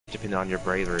depending on your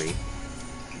bravery.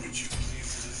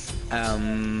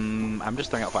 I'm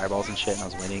just throwing out fireballs and shit, and I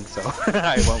was winning, so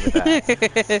I went with that.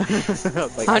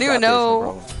 Like, I don't even know.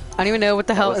 No, I don't even know what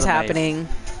the hell is happening.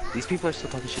 These people are still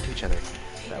talking shit to each other.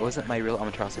 That wasn't my real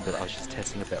atrocity, but I was just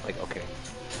testing a bit. Like, okay.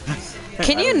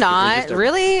 Can you not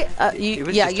really?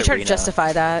 You try to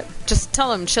justify that. Just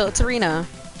tell them, chill. It's arena.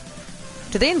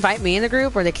 Do they invite me in the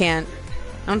group, or they can't?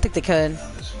 I don't think they could.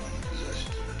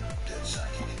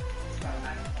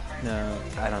 No,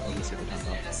 I don't think he's what they're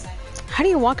talking about. How do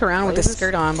you walk around with a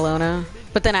skirt on, Bologna?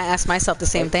 But then I ask myself the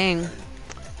same thing.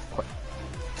 What?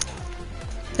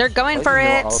 They're going for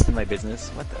it. All up in my business.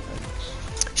 What the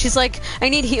fuck? She's like, I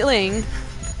need healing. Link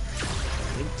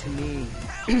to me.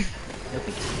 No,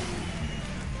 thank you.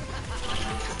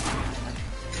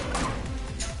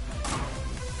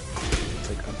 It's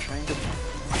like I'm trying to.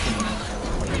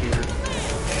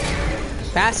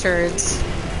 Bastards.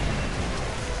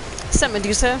 What's up,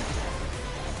 Medusa?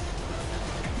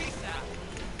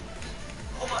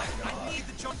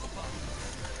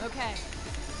 Okay.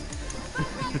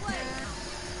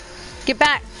 Get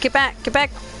back, get back, get back,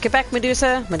 get back,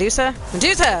 Medusa. Medusa?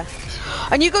 Medusa!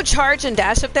 And you go charge and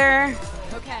dash up there.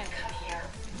 Okay.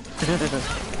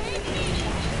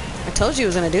 I told you he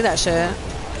was gonna do that shit.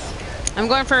 I'm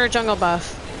going for a jungle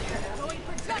buff.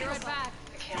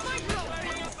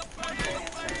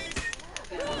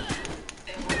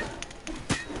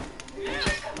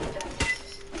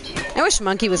 I wish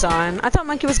Monkey was on. I thought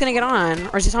Monkey was gonna get on.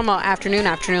 Or is he talking about afternoon,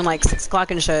 like 6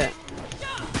 o'clock and shit?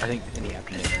 I think in the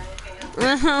afternoon.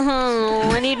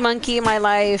 I need Monkey in my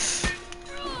life.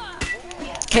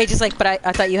 Okay, just like, but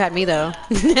I thought you had me though.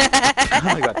 Oh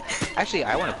my god. Actually,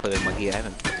 I want to play with Monkey. I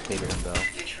haven't played with him though.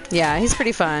 Yeah, he's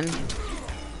pretty fun.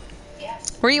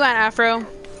 Where you at, Afro?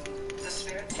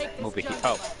 Over here.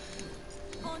 Oh.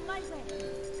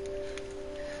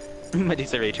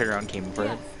 Medusa already turned around and came for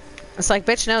it. It's like,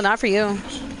 bitch, no, not for you.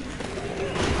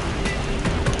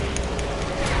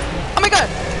 Oh my god!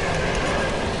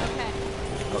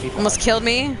 Oh, Almost killed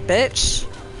me, bitch.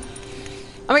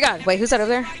 Oh my god, wait, who's that over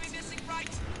there?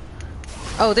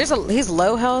 Oh, he's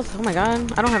low health. Oh my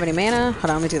god, I don't have any mana. Hold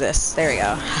on, let me do this. There we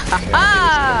go. Ha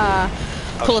ha!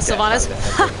 Pull a Sylvanas.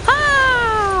 Ha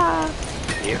ha!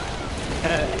 You.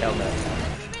 Hell no.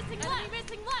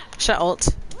 Shut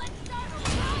ult.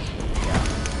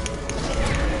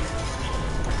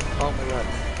 Oh my god.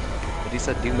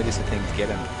 Medusa, do Medusa things, get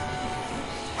him.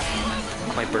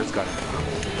 Oh, my bird's got him.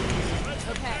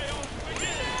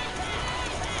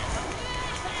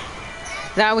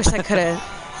 I wish I could have.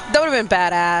 That would have been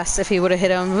badass if he would have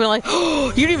hit him. We were like, oh,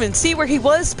 you didn't even see where he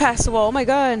was past the wall. Oh my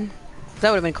god.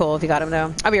 That would have been cool if you got him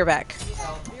though. I'll be right back.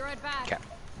 Okay.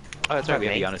 Oh, that's right. We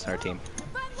have Giannis on our team.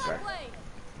 Sorry.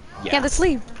 Yeah, let's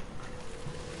leave.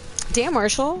 Damn,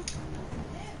 Marshall.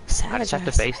 I just have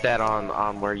to base that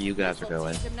on where you guys are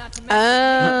going.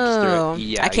 Oh,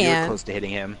 yeah, I can't. You were close to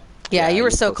hitting him. Yeah, you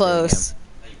were so close.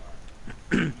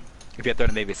 If you had thrown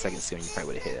him maybe a second sooner, you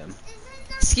probably would have hit him.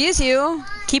 Excuse you.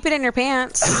 Keep it in your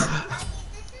pants.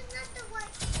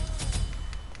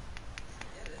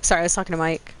 Sorry, I was talking to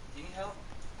Mike.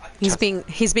 He's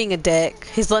being a dick.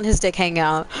 He's letting his dick hang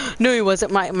out. No, he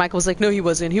wasn't. Michael was like, no, he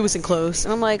wasn't. He wasn't close.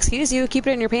 And I'm like, excuse you. Keep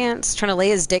it in your pants. Trying to lay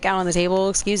his dick out on the table.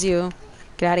 Excuse you.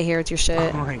 Get out of here with your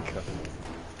shit. Oh my god.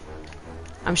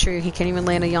 I'm sure he can't even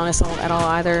land a Giannis ult at all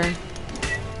either. I'm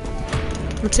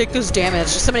gonna take this damage.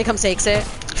 Somebody comes takes it.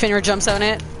 Finra jumps on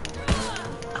it.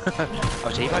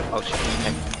 Oh, shit, oh shit.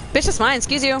 Bitch, it's mine.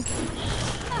 Excuse you. I'm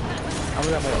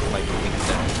gonna my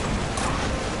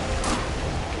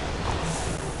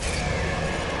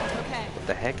What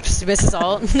the heck? Just miss his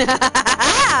ult.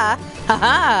 Ha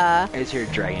ha! I just hear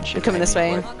dragon shit. I'm coming this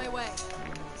way.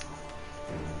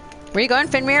 Where you going,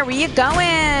 Finmir? Where you going?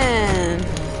 I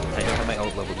don't have my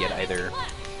ult leveled yet either.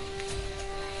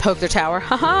 Poke their tower.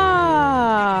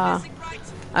 Haha!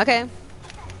 Okay.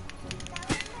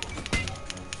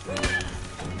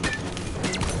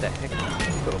 What the heck?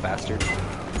 Little bastard.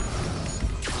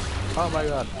 Oh my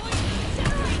god.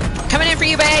 Coming in for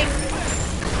you, babe!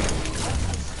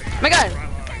 Oh my god!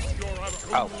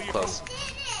 Oh, close.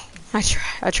 I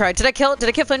tried. Did I kill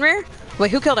Finmir? Wait,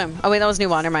 who killed him? Oh wait, that was New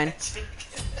One. Never mind.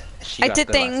 I did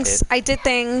things. I did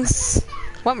things.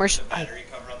 What, Mersh? Battery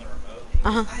cover on the remote.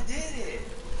 Uh-huh. I did it.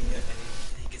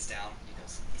 He gets down. He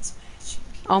goes, it's magic.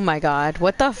 Oh my god,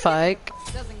 what the fuck?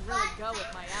 Doesn't really go with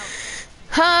my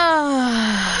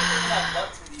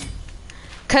outfit.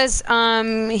 Cause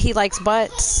he likes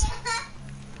butts.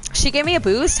 She gave me a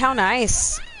boost. How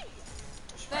nice.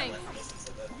 Thanks.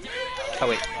 Oh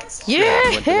wait.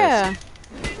 Yeah.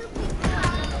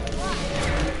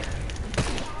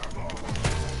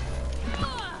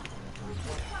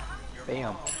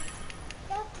 Bam. On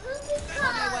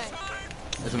my way.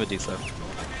 There's a Medusa.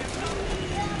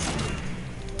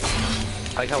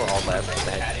 I like how we're all left. What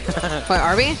the heck? Wait,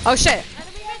 are we? Oh shit.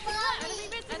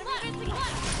 Enemy missing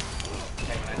left.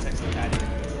 Okay, when I texted Patty,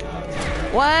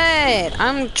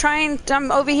 What?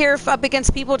 I'm over here up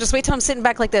against people. Just wait till I'm sitting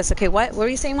back like this. Okay, what? What were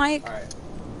you saying, Mike? all right.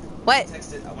 What?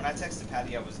 When I texted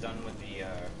Patty, I was done with the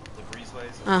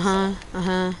breezeways. Uh-huh.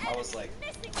 Uh-huh. I was like,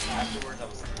 afterwards,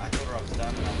 I told her I was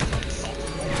done, and I was on the salt.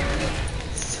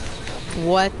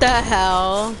 What the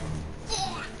hell?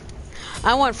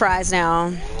 I want fries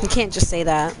now. You can't just say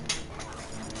that.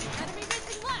 Enemy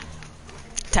missing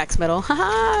left. Text middle.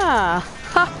 Ha-ha!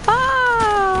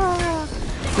 Ha-ha!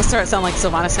 Let's start sounding like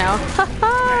Sylvanas now.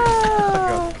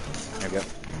 Ha-ha! There we go.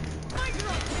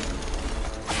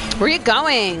 Where are you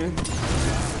going?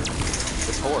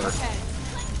 This horror.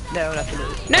 No, nothing.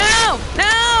 No! No!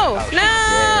 Oh,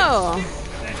 No!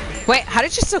 Wait, how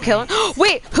did you still kill him?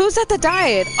 Wait, who's that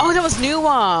died? Oh, that was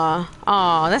Nuwa.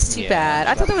 Oh, that's too Yeah, bad.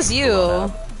 I thought that was you.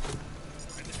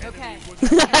 Okay.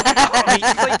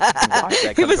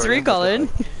 He was recalling.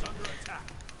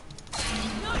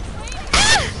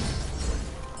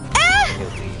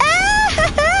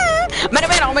 Man,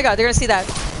 oh my god, they're gonna see that.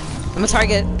 I'm a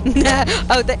target.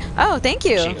 Oh, thank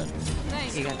you.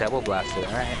 You got double blasted,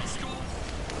 alright.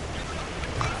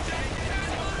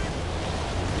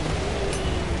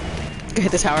 Go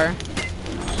hit the tower.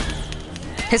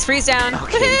 His freeze down.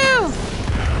 Okay. Woohoo!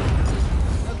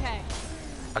 Okay.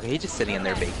 Okay, he's just sitting in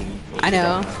there baking. I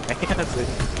know.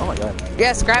 Oh my god.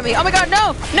 Yes, grab me. Oh my god,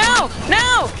 no! No!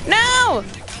 No! No!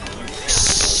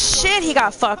 Shit, he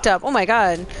got fucked up. Oh my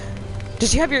god.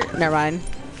 Did you have your... Never mind.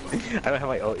 I don't have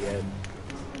my ult yet.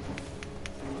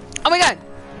 Oh my god!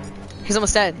 He's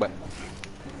almost dead. What?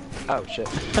 Oh shit.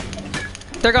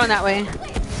 They're going that way.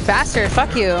 Faster,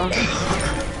 fuck you.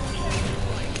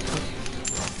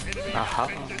 Uh-huh.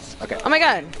 Okay. Oh my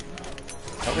god.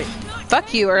 Oh wait.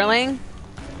 Fuck you, Erling.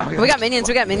 Oh, We got minions,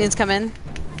 we got minions coming.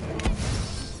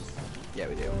 Yeah,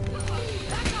 we do.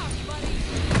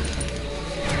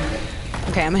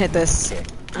 Okay, I'm gonna hit this. Okay.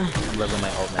 I'm leveling my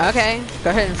ult now. Okay,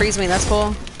 go ahead and freeze me, that's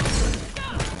cool.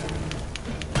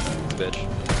 Bitch.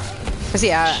 Where's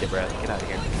he at? Shit, bro. Get out of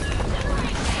here.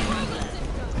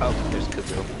 Oh, there's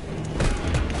Cuckoo.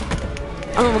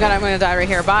 Oh my god, I'm gonna die right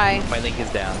here. Bye. My link is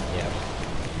down. Yeah.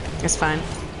 It's fine.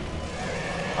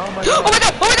 Oh my Oh my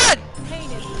god! Oh my god!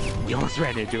 You almost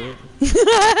ran into it.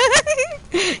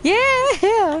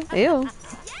 Yeah! Ew.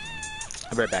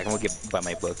 I'll be right back and we'll get by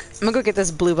my book. I'm gonna go get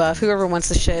this blue buff. Whoever wants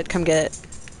the shit, come get it.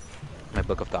 My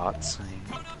book of thoughts.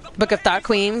 Book of Thought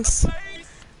Queens.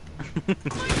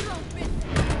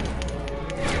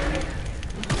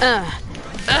 There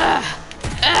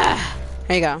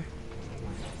you go.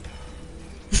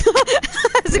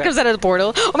 As it comes out of the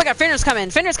portal. Oh my god, Fenrir's coming!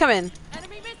 Fenrir's coming!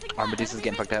 Enemy missing Our left. Medusa's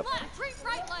getting fucked up. Retreat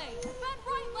right lane. Defend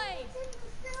right lane.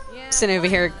 Yeah. Sitting over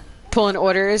here pulling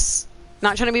orders.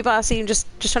 Not trying to be bossy, just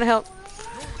trying to help.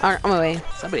 Alright, on my way.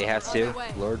 Somebody has to.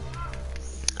 Lord.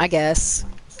 I guess.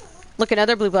 Look,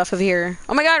 another blue buff over here.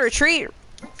 Oh my god, retreat!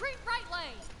 Retreat right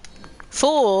lane.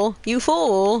 Fool! You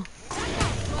fool!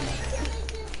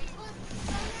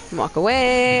 Walk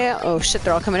away. Oh shit,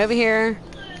 they're all coming over here.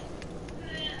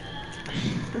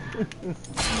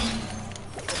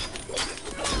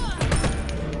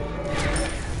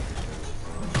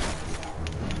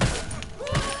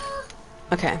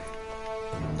 Okay.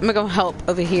 I'm gonna go help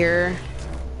over here.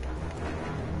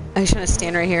 I'm just gonna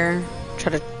stand right here.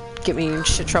 Try to get me in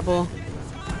shit trouble.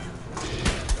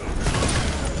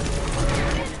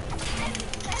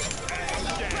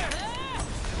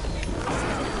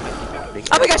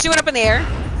 Oh my gosh, she went up in the air.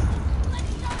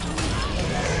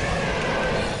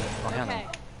 Oh, hell no.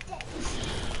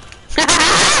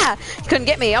 Okay. Couldn't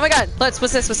get me. Oh my god. What's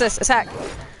this? What's this? Attack.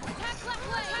 Attack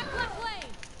left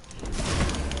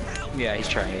lane. Yeah, he's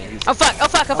trying. He's... Oh fuck. Oh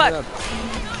fuck. Oh fuck. God.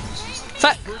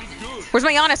 Fuck. Where's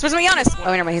my Giannis? Where's my Giannis?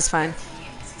 Oh, never mind. He's fine.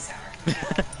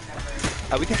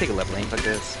 Oh, we can take a left lane like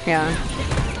this. Yeah.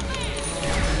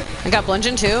 I got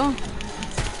Bludgeon too.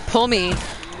 Pull me.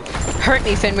 Hurt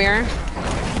me, Fenrir.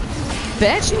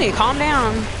 Bitch, you need to calm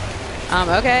down.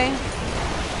 Okay.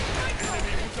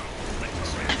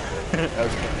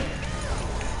 Okay.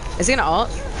 Is he gonna ult?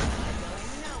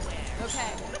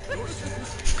 Okay.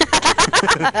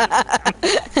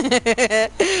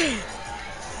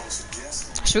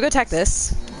 Should we go attack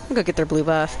this? We'll go get their blue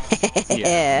buff.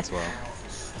 Yeah, as well.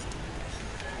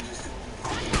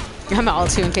 I'm at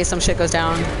ult too in case some shit goes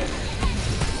down.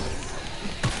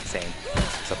 Same.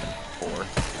 Something 4.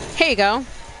 Here you go.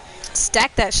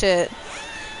 Stack that shit.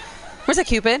 Where's that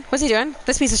Cupid? What's he doing?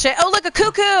 This piece of shit. Oh, look, a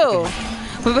cuckoo!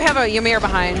 We have a Ymir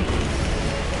behind.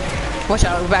 Watch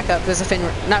out, back up. There's a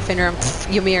not Finra,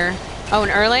 Ymir. Oh, an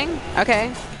Erling? Okay.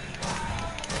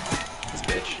 This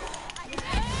bitch.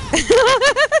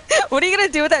 What are you gonna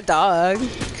do with that dog?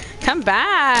 Come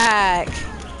back.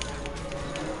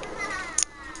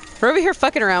 We're over here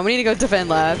fucking around. We need to go defend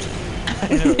left.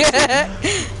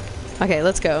 Okay,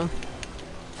 let's go.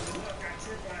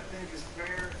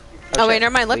 Oh wait,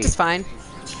 never mind. Left is fine.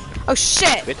 Oh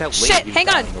shit! Shit! Hang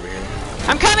on!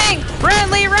 I'm coming!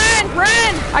 Run, Lee! Run!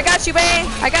 Run! I got you, babe!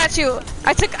 I got you!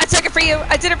 I took it for you!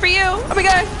 I did it for you! Oh my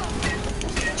god!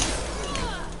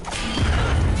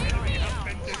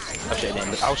 Oh shit, I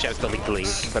didn't. Oh shit, I was still legally.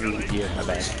 Better leave you. My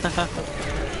bad.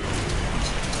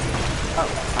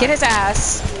 Get his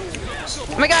ass!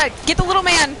 Oh my god! Get the little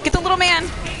man! Get the little man!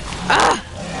 Ah!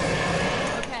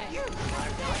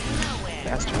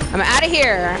 I'm out of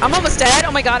here! I'm almost dead!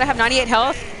 Oh my god, I have 98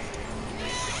 health!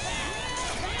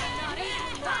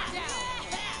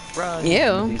 Run.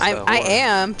 You? I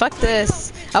am. Fuck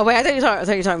this. Oh wait, I thought you were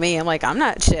talking to me. I'm like, I'm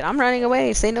not shit. I'm running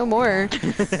away. Say no more. You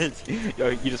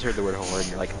just heard the word whore and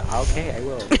you're like, okay, I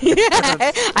will.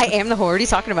 I am the whore. What are you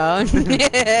talking about?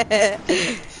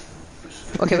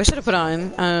 Okay, what should I put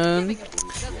on?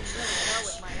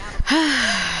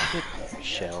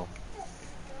 Shell.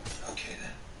 Okay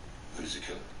then. Who does it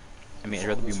kill? I mean, I'd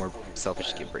rather be more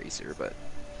selfish to get Bracer, but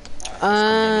A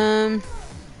man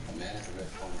at the red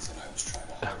phone said I was trying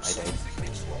to hire I someone died. to think it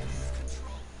was well.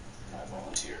 I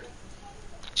volunteered.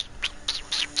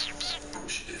 I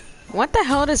wish you did. What the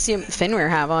hell does Finweir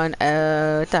have on?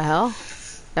 What the hell?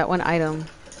 That one item.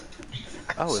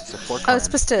 Oh, it's a 4 clan. Oh, it's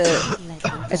supposed to.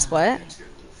 It's what? Things get a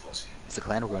little fuzzy. It's the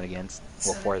clan we're going against.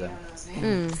 Well, 4 of them.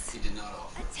 He did not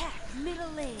offer. Attack middle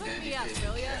lane. And he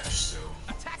paid me cash, so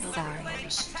Sorry.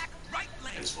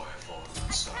 that's why I followed him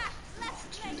inside and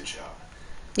offered to do the job.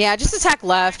 Yeah, just attack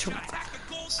left. So when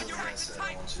I said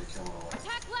I want you to kill my wife,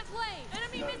 Attack left lane.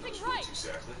 Enemy none of missing those right. words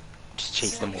exactly. Just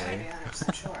chase them away.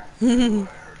 That's what I heard.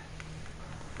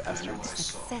 Bastards.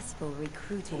 Successful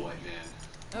recruiting. White man.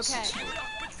 Okay.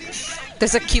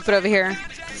 There's a Cupid over here.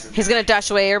 He's gonna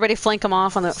dash away. Everybody flank him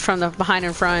off on the from the behind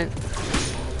and front.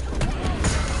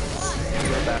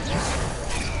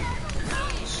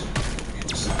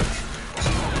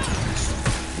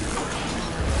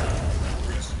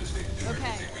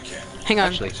 Okay. Hang on.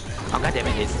 Actually, oh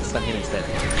goddammit, it's stun him instead.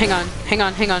 Hang on. Hang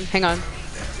on. Hang on. Hang on.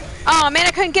 Oh man,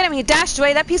 I couldn't get him. He dashed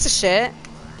away. That piece of shit.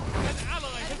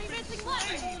 Enemy missing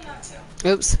left.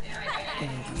 Oops.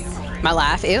 My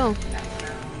laugh. Ew.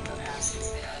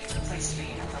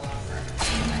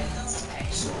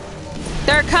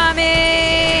 They're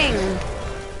coming!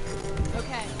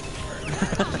 Okay.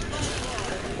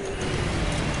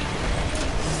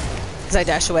 As I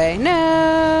dash away.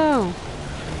 No!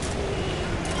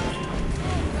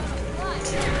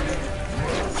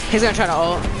 He's gonna try to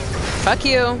ult. Fuck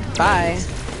you. Bye.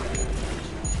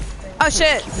 Oh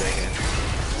shit!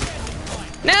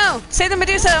 No! Save the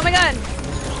Medusa! Oh my god!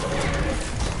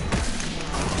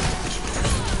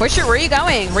 Where are you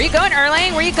going? Where you going,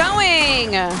 Erlang? Where you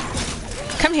going?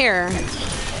 Come here.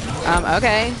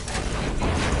 Okay.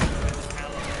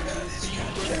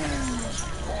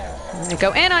 I'm gonna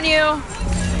go in on you.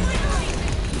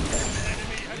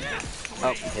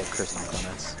 Oh, yeah, Chris on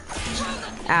comments.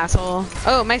 Asshole.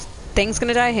 Oh, my thing's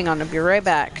gonna die. Hang on, I'll be right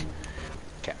back.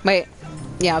 Okay. Wait.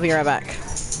 Yeah, I'll be right back.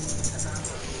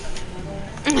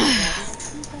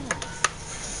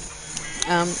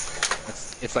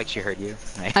 It's like she heard you.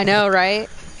 I know, right?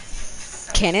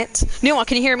 Can it? No,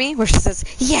 can you hear me? Where she says,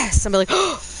 yes! I'm like,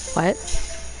 oh, what?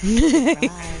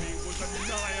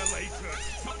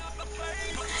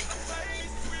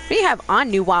 What do you have on,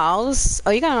 new walls?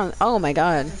 Oh, you got on. Oh my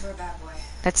god.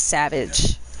 That's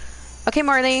savage. Okay,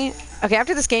 Marley. Okay,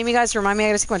 after this game, you guys remind me I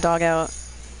gotta take my dog out.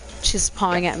 She's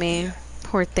pawing at me.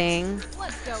 Poor thing.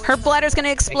 Her bladder's gonna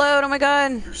explode. Oh my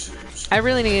god. I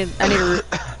need to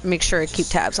make sure I keep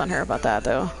tabs on her about that,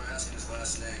 though.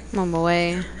 I'm on my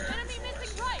way. Enemy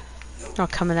missing right.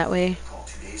 Not coming that way. Called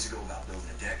 2 days ago about building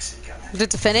a deck, so you got that Is it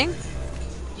defending?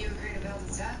 You agree to build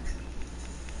the deck?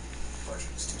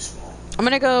 budget was too small. I'm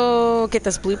gonna go get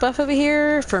this blue buff over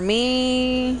here for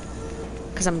me.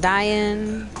 Because I'm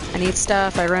dying. I need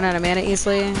stuff. I run out of mana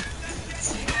easily.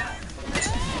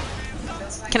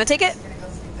 Can I take it?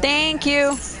 Thank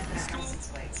you.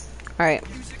 Alright.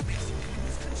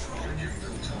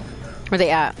 Where they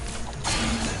at?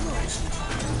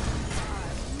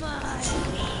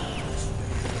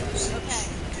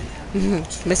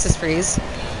 Mrs. Freeze.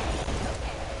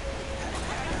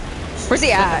 Where's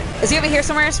he at? Is he over here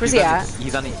somewhere? Where's he at?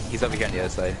 He's over here on the other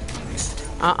side.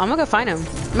 I'm gonna go find him.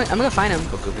 I'm gonna go find him.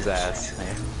 Go goop his ass.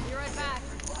 Yeah. Be right back.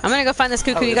 I'm gonna go find this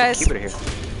cuckoo, you guys. Keep it here.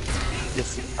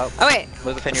 Just, Oh wait.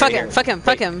 There's a Fenrir Fuck right him, here. fuck him,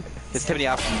 fuck Wait, him. There's too many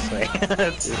options this way.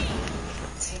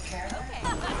 Take care.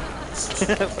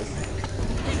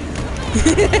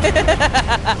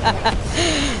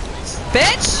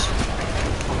 Bitch!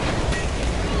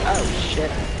 Oh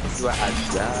shit. Do I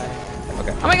die?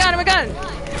 Okay. Oh my god, oh my god!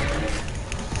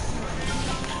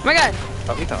 Oh my god!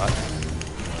 Oh, he thought.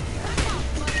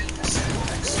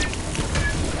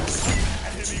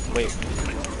 Wait.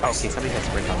 Oh, okay, somebody has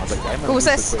sprint on. I was like, why am I Who was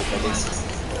moving this? so quick? I didn't-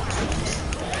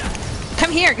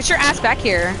 Come here, get your ass back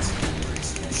here.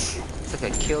 It's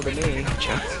like a kill to me.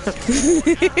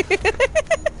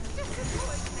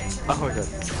 Oh my god.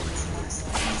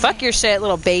 Fuck your shit,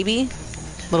 little baby.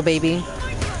 Little baby.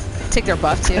 Take their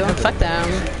buff too. Fuck them.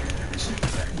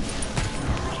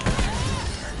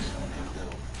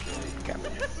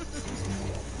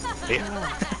 Okay.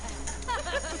 Yeah.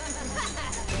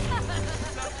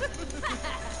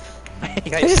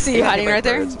 I just see you hiding right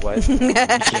there. What? I'm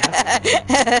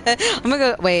gonna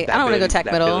go. Wait, I don't want to go attack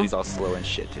that middle. ability's all slow and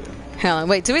shit too. Hang on.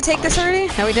 Wait, did we take this already?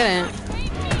 No, we didn't.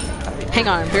 Hang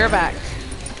on. Be right back.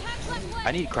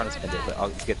 I need Chronos Pendant, but I'll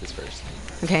get this first.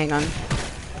 Okay, hang on.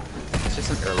 It's just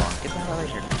an Erlong. Get the hell out of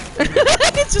here.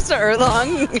 It's just a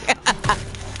Erlong.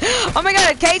 Oh my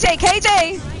god, KJ,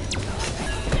 KJ!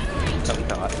 Oh, we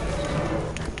thought.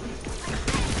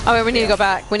 Oh wait, we need to go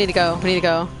back. We need to go. We need to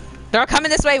go. They're all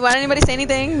coming this way. Why didn't anybody say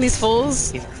anything? These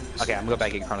fools. Okay, I'm gonna go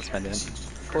back and Chronos Pendant.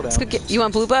 Cool down. Let's go get. You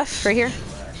want blue buff right here?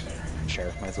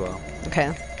 Sure, might as well.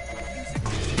 Okay.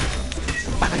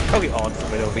 Probably all just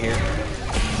went over here.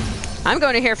 I'm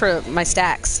going to here for my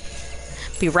stacks.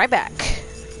 Be right back.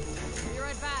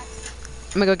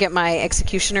 I'm gonna go get my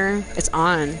executioner. It's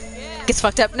on. Gets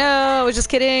fucked up. No, I was just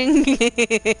kidding.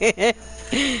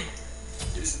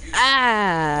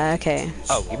 Ah, okay.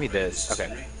 Oh, give me this.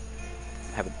 Okay. I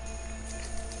haven't.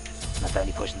 Not that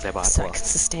many potions I bought. So I Well, can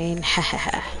sustain.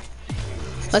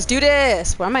 Let's do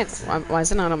this. Why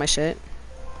is it not on my shit?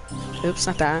 Oops,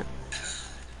 not that.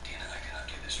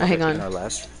 Oh, hang on our on.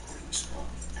 left.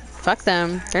 Fuck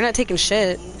them. They're not taking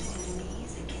shit.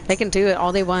 They can do it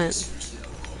all they want.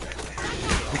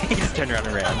 He just turned around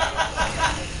and ran.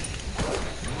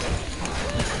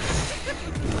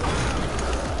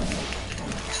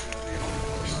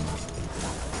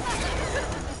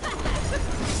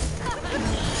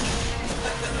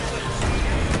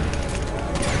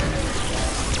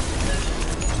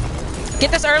 Get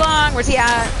this Erlong! Where's he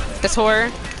at? This whore.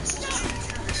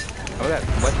 Oh, that.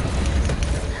 What?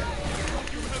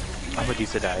 Oh,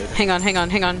 Medusa died. Hang on, hang on,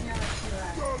 hang on.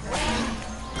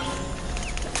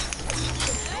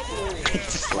 He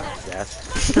just slapped his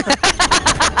ass.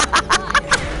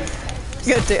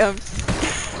 God damn.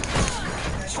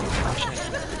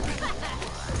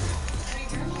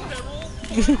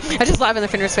 I just laughed in the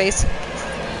Fenrir's face.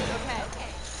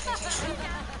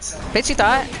 Bitch, you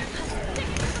thought?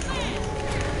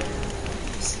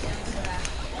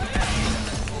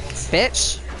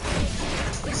 Bitch.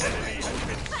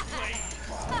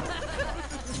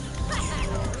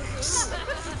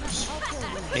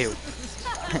 Ew.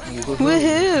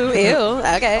 Woohoo! Ew.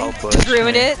 Okay. Oh, Bush, Just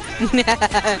ruined man. it.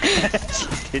 She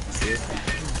did too.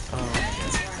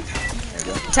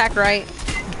 Attack right.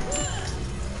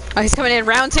 Oh, he's coming in.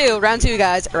 Round two. Round two,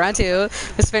 guys. Round two.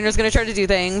 The spinner's gonna try to do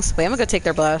things. Wait, I'm gonna go take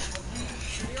their bluff.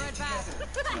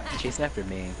 Chasing after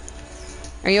me.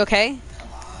 Are you okay?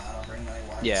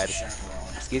 Yeah.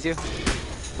 Excuse you?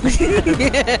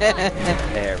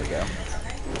 There we go.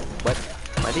 What?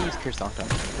 Why did he use Curse Knocked on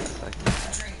me?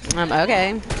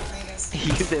 Okay. He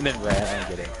used it and then ran. I don't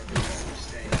get it.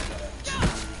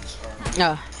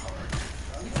 Oh.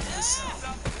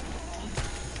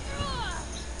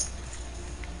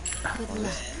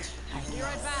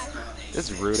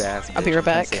 This rude ass. I'll be bitch right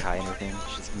back. didn't say hi and everything.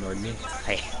 She just ignored me.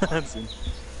 Hey.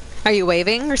 Are you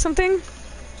waving or something?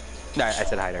 No, I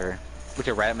said hi to her. Looked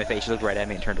her right at my face. She looked right at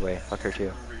me and turned away. Fuck her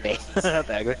too. Hey. Not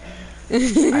that ugly.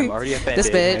 I'm already offended.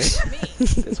 This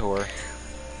bitch. This whore.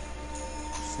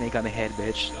 Snake on the head,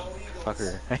 bitch. Fuck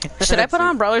her. Should I put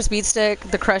on Brawler's Beat Stick,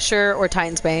 the Crusher, or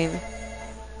Titan's Bane?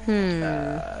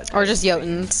 Or just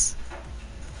Jotuns?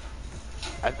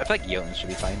 I feel like Jotun should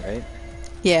be fine, right?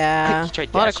 Yeah. You tried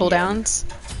A lot of dashing cooldowns.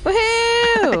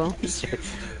 Woohoo!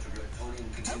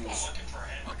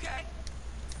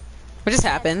 What just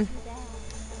happened?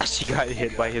 She got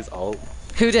hit by his ult.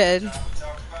 Who did?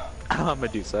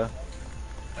 Medusa.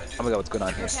 Oh my god, what's going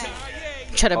on here?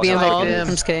 Try to be Oh, involved. him. I'm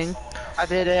just kidding. I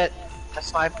did it. I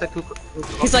swiped the cuckoo.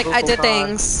 He's like, I did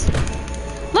things.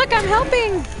 Look, I'm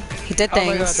helping. He did Oh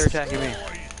my god, things. they're attacking me.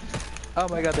 Oh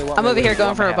my god, they want I'm my over here wings,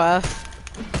 going they for a want my hat. buff.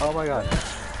 Oh my god. I'm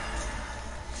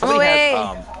Somebody away.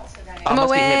 has, I'm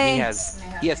must be him. away.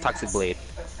 He has toxic blade.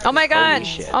 Oh my god. Holy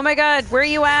shit. Oh my god. Where are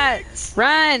you at?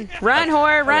 Run. Run,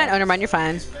 whore. Run. Oh, never mind. You're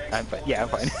fine. I'm fine. Yeah, I'm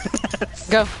fine.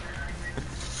 Go.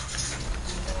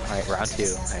 Alright, round 2.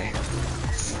 Alright.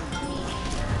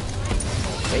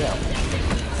 Damn.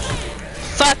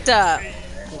 Fucked up.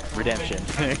 Redemption.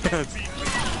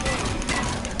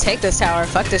 Take this tower.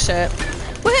 Fuck this shit.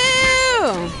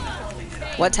 Woohoo!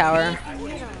 What tower?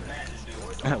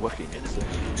 What Phoenix?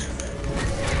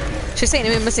 She's saying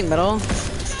enemy missing middle.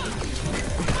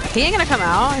 He ain't gonna come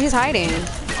out. He's hiding.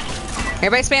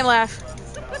 Everybody spam laugh.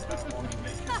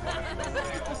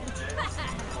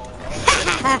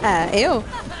 Ew.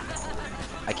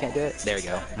 I can't do it. There we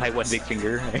go. My one big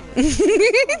finger.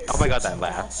 Oh my god, that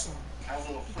laugh.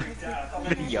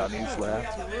 Yanni's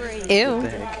laugh. Ew. What the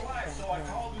heck?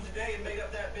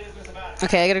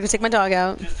 Okay, I gotta go take my dog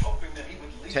out.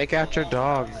 Take out your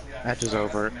dog. Match is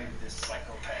over.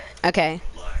 Okay.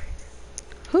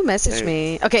 Who messaged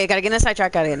me? Okay, I gotta get in a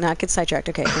sidetrack. Gotta not get sidetracked.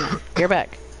 Okay, hang on. You're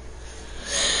back.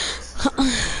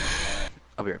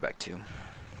 I'll be right back too.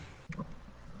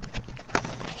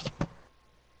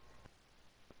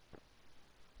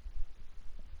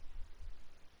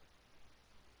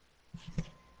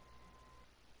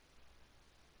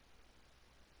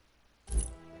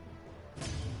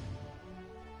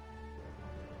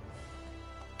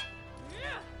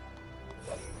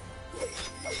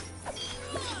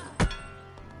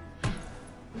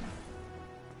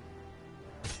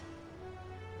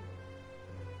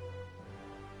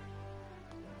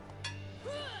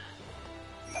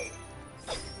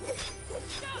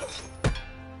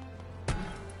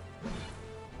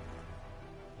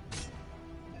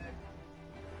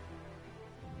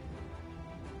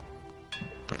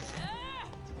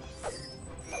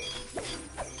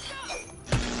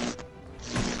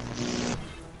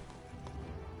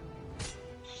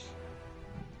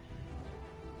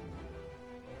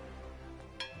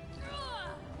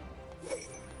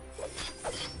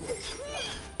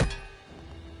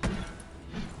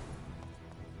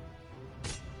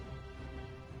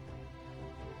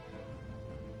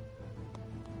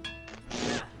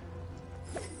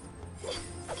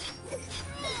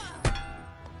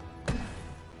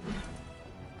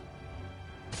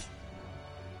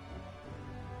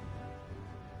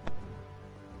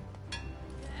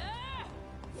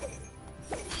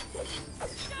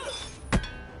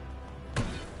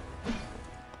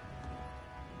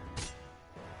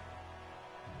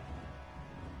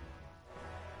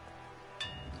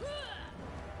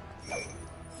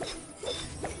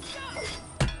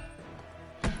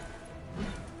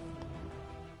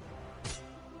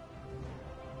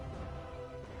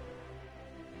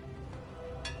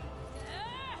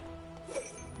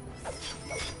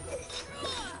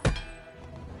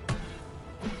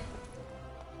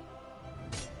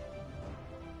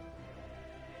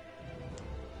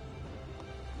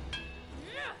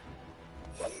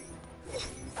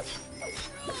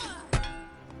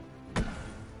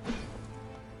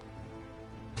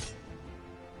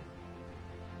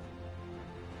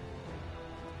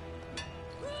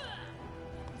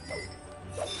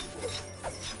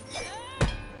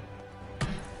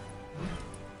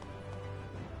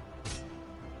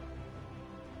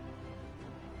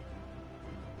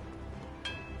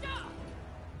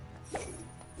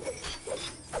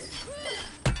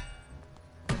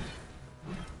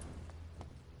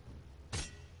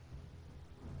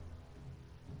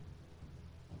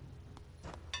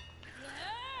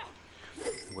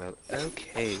 Well,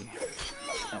 okay.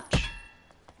 Ouch.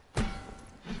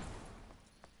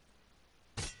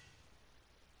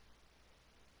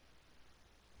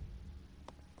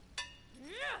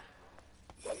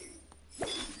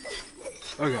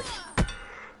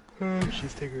 Okay.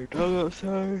 She's taking her dog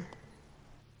outside.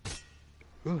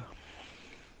 Ooh.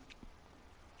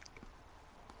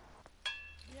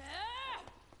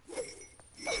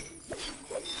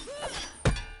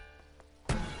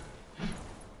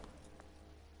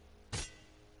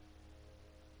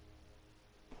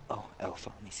 Oh, Alpha.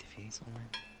 Let me see if he's online.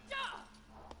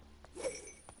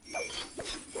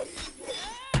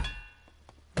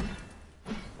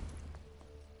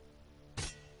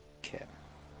 Okay.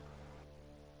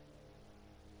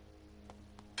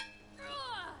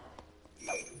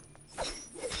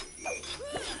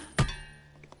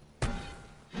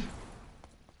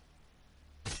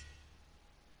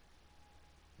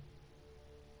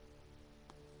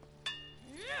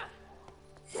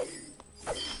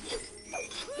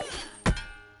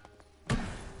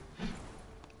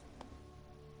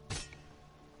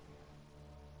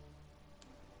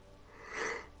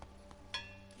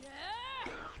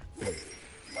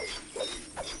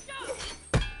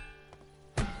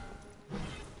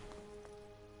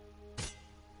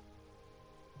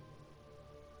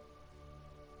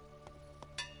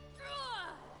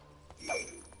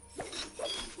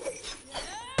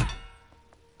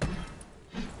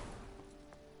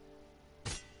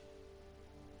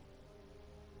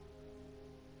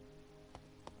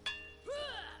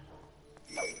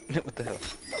 What the hell?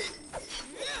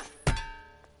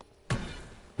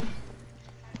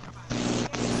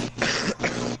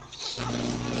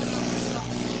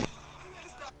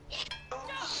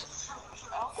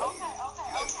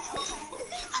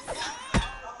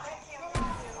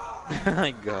 Oh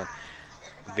my god.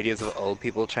 Videos of old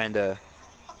people trying to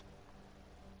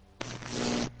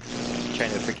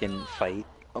freaking fight.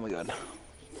 Oh my god.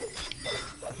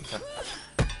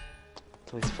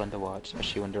 It's always fun to watch,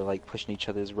 especially when they're like pushing each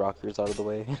other's rockers out of the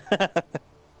way.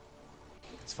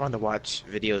 It's fun to watch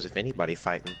videos of anybody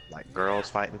fighting, like girls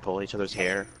fighting, pulling each other's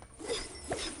hair.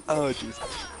 Oh jeez.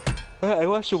 I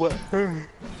watched the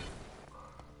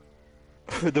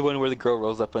one where the girl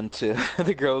rolls up onto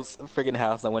the girl's friggin'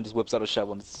 house and one just whips out a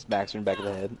shovel and smacks her in the back of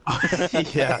the head.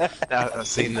 Yeah, I've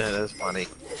seen that. That's funny.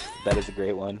 That is a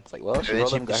great one. It's like, well, she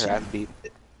rolled up and got her ass beat.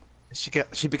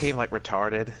 She became like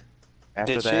retarded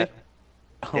after Did she? that.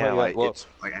 Oh Yeah, my god, like well, it's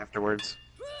like afterwards.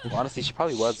 well, honestly, she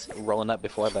probably was rolling up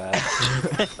before that. I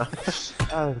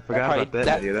forgot probably- about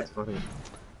that video. That's funny.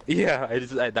 Yeah,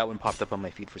 that one popped up on my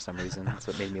feed for some reason. That's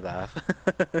what made me laugh.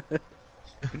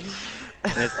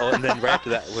 And then right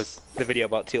after that was the video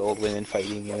about two old women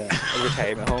fighting in a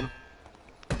retirement home.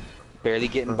 Barely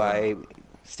getting by,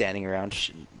 standing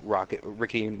around,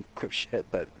 rickety and crip shit,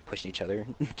 but pushing each other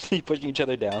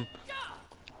down.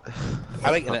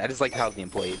 I just like how the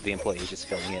employee is just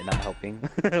filming it, not helping.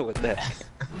 What the heck?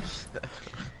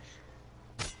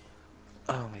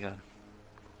 Oh my god.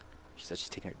 She said she's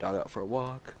taking her dog out for a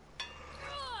walk.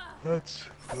 That's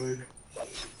fine.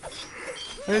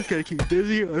 I just gotta keep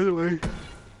busy, otherwise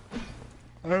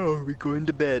I will be going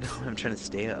to bed. I'm trying to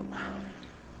stay up.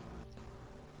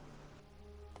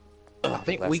 I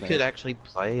think we could actually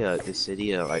play the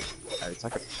city like it's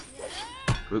like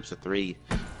groups of 3.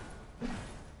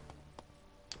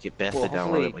 Get Beth to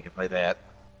download it. We can play that.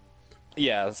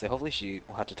 Yeah, let's say hopefully she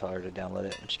will have to tell her to download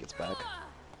it when she gets back.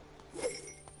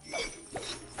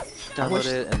 Download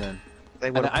it and then. They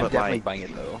would I'm put definitely like. buying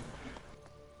it though.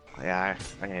 Yeah,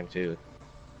 I am too.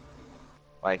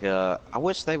 Like I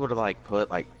wish they would have like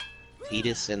put like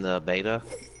Tidus in the beta.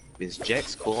 Because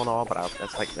Jack's cool and all, but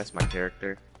that's my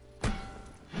character.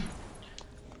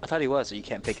 I thought he was, so you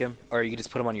can't pick him, or you can just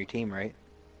put him on your team, right?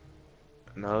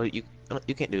 No, you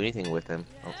can't do anything with him.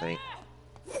 I don't think.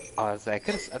 Oh, I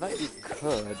thought you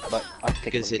could, but I'll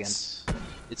pick him Because again.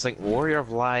 it's like Warrior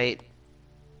of Light,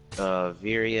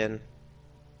 Virion,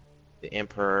 the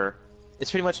Emperor.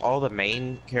 It's pretty much all the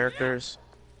main characters,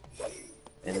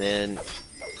 and then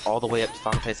all the way up to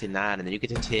Final Fantasy 9, and then you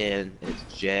get to 10, and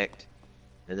it's Jacked.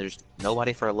 And there's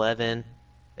nobody for 11.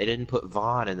 They didn't put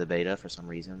Vaughn in the beta for some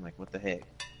reason. Like, what the heck?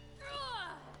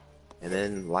 And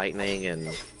then Lightning and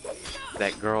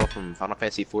that girl from Final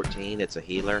Fantasy 14. It's a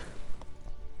healer.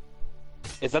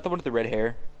 Is that the one with the red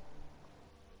hair?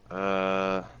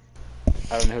 Uh,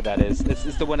 I don't know who that is.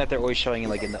 It's the one that they're always showing in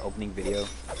like in the opening video.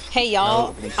 Hey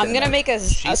y'all, I'm gonna make a.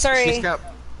 Sorry. She's got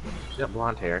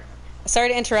blonde hair. Sorry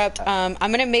to interrupt. I'm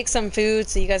gonna make some food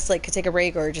so you guys like could take a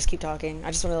break or just keep talking.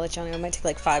 I just want to let y'all know it might take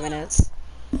like 5 minutes.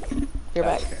 You're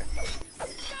back. Okay.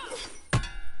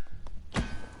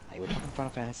 Hey, we're talking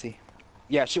Final Fantasy.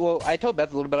 Yeah, well, I told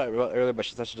Beth a little bit earlier, but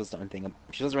she said she doesn't know anything.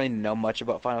 She doesn't really know much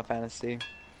about Final Fantasy.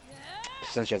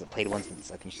 Since she hasn't played one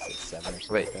since I think she's like 7 or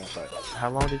something like that. But How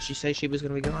long did she say she was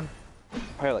gonna be gone?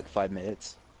 probably like 5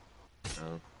 minutes.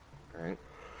 Oh, alright.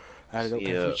 I don't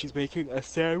know if she's making a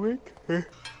sandwich. And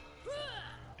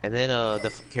then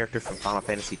the character from Final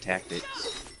Fantasy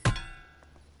Tactics.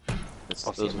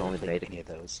 Those were only beta. Any of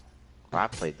those. I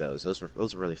played those. Those were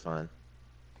really fun.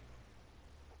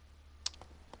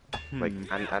 Like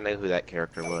I know who that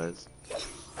character was.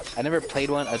 I never played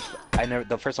one.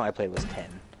 The first one I played was 10.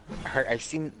 I've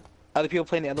seen other people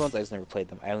playing the other ones. I just never played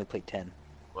them. I only played 10.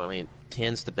 Well, I mean,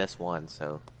 10's the best one,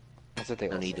 so That's what they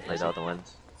no all need to say. play the other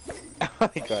ones. Oh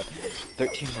my god,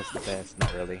 13 was the best.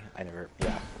 Not really. I never.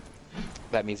 Yeah.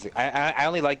 That music. I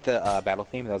only liked the battle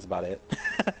theme. That was about it.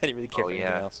 I didn't really care for anything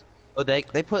else. Oh, they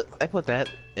put that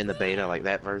in the beta, like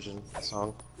that version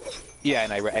song. Yeah,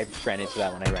 and I ran into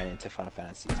that when I ran into Final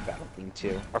Fantasy's battle theme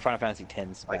too, or Final Fantasy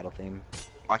X's Like- battle theme.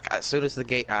 Like as soon as the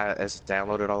game as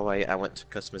downloaded all the way, I went to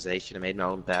customization and made my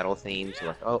own battle theme. So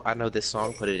like, oh, I know this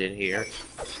song, put it in here.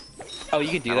 Oh, you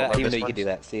can do I don't that. know Even this though you can one. do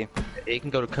that. See. You can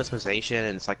go to customization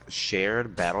and it's like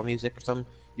shared battle music or something.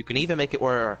 You can even make it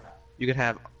where you can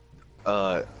have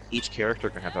each character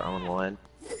can have their own one.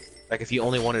 Like if you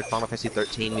only wanted Final Fantasy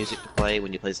 13 music to play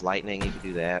when you play Lightning, you could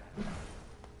do that.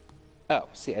 Oh,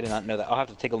 see, I did not know that. I'll have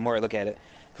to take a more look at it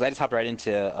because I just hopped right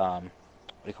into what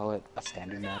do you call it? A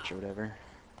standard match or whatever.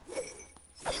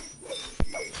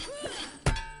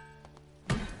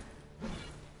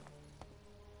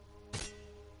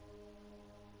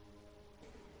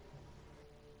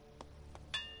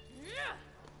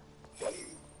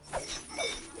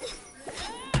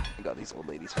 I got these old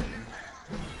ladies fighting.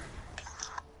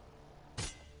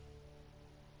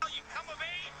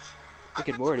 Rick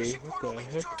and Morty, what the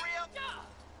heck?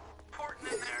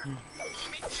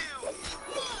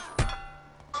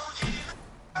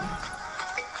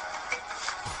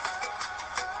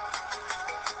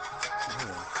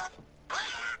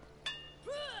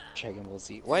 Dragon Ball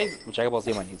Z. Why is Dragon Ball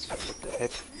Z on my needs? What the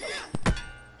heck?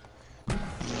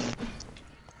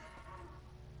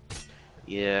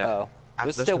 Yeah. Oh.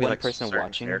 There's There's still gonna be, one like, person certain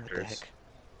watching. What the heck?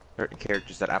 Certain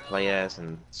characters that I play as,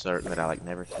 and certain that I like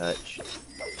never touch.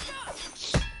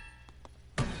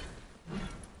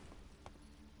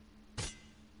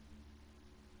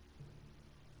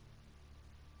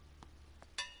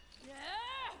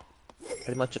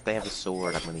 Pretty much, if they have a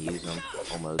sword, I'm gonna use them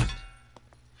almost.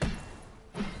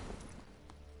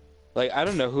 Like, I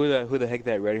don't know who the heck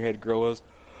that red-haired girl was.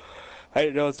 I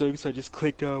didn't know I was doing, so I just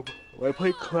clicked when I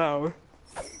played Cloud.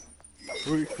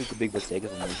 It's a big mistake,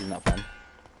 it's not fun.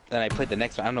 Then I played the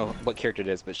next one. I don't know what character it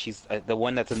is, but she's the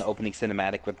one that's in the opening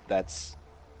cinematic with that's...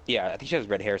 Yeah, I think she has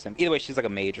red hair or something. Either way, she's like a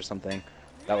mage or something.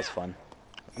 That was fun.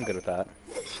 I'm good with that.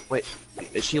 Wait,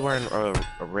 is she wearing a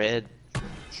red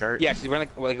shirt? Yeah, she's wearing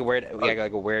like a weird, like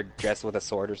a weird dress with a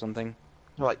sword or something.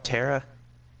 Oh, like Terra?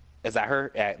 Is that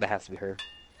her? Yeah, that has to be her.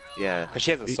 Yeah. Cause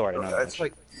she has a sword. I know that It's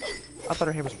like, I thought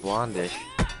her hair was blondish.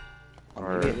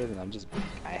 or maybe it isn't.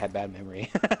 I had bad memory.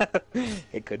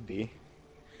 It could be.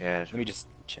 Yeah. Let me just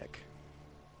check.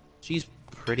 She's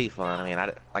pretty fun. I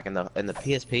mean, like in the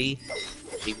PSP,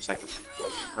 she was like,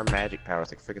 her magic power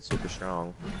is like freaking super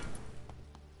strong.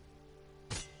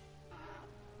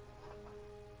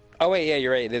 Oh wait, yeah,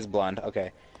 you're right. It is blonde.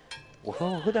 Okay.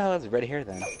 Well, who the hell has red hair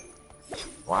then?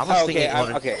 Well, I was thinking,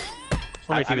 okay.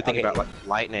 I wonder if you were thinking about like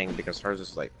lightning because hers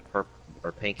is like purple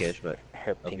or pinkish, but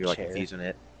Her if pink you're like hair. confusing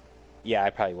it. Yeah, I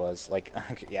probably was. Like,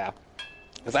 yeah.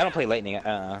 Because I don't play lightning.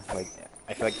 Like,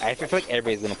 I feel like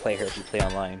everybody's gonna play her if you play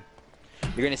online.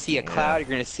 You're gonna see a Cloud. You're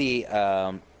gonna see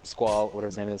Squall, whatever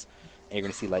his name is, and you're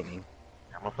gonna see lightning.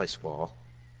 I'm gonna play Squall.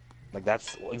 Like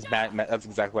that's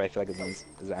exactly what I feel like it means.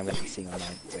 Is I'm gonna be seeing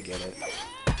online. So I get it.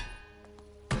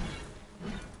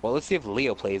 Well, let's see if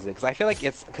Leo plays it, because I feel like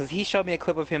it's because he showed me a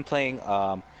clip of him playing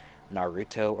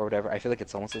Naruto or whatever. I feel like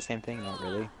it's almost the same thing. Not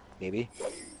really. Maybe.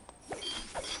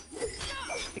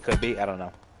 It could be. I don't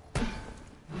know.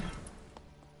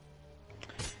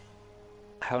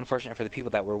 How unfortunate for the people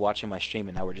that were watching my stream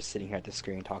and now we're just sitting here at the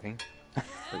screen talking.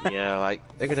 But yeah, like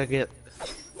they're gonna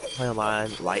play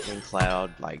online, Lightning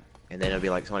Cloud, like, and then it'll be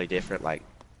like somebody different, like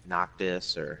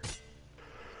Noctis or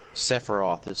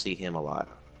Sephiroth. You'll see him a lot.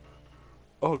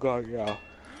 Oh god, yeah.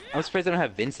 I'm surprised they don't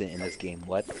have Vincent in this game.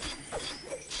 What?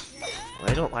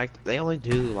 They don't like. They only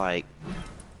do like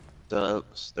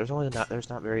there's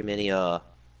not very many.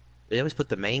 They always put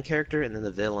the main character and then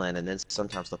the villain, and then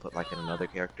sometimes they'll put like in another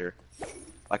character.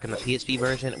 Like in the PSP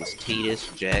version, it was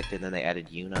Tidus, Jack, and then they added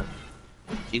Yuna.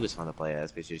 She was fun to play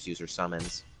as because you just use her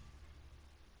summons.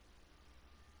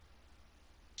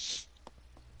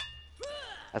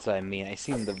 That's what I mean. I've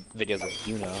seen the videos of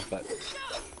Yuna, but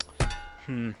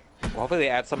well, hopefully they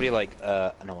add somebody like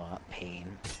no, not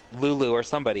Pain, Lulu or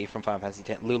somebody from Final Fantasy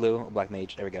X. Lulu, Black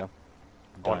Mage. There we go.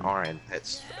 On Done. Auron,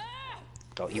 it's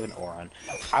Oh, even Auron.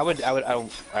 Yeah,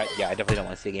 I definitely don't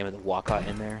want to see a game with Walcott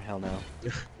in there. Hell no.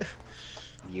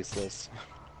 Useless.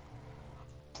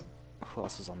 Who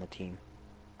else was on the team?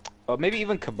 Oh, maybe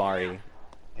even Kamari.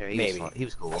 yeah, maybe. He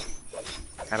was cool.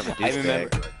 Kind of a I douchebag. remember.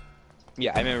 but-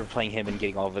 Yeah, I remember playing him and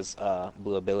getting all of his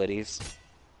blue abilities,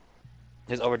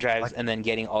 his overdrives, Like- and then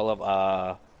getting all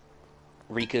of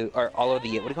Riku or all of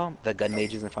the what do you call them? The gun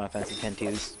mages in Final Fantasy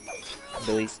X-2's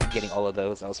abilities. Getting all of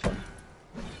those, that was fun.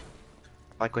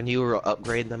 Like when you were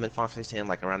upgrading them in Final Fantasy X,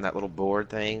 like around that little board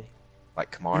thing,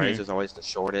 like Kamari's was always the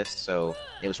shortest, so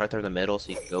it was right there in the middle, so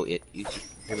you could go. You could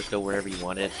pretty much go wherever you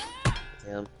wanted with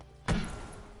him.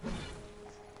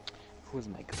 Who was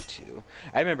my go-to?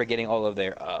 I remember getting all of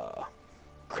their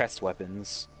crest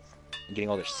weapons, and getting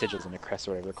all their sigils in their crest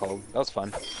or whatever they're called. That was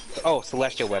fun. Oh,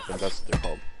 celestial weapons. That's what they're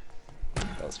called.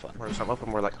 That was fun. Or some of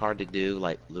them were like hard to do,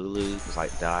 like Lulu was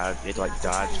like dodge. You had to like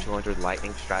dodge 200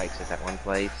 lightning strikes at that one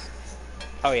place.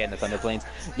 Oh yeah, and the Thunder Plains.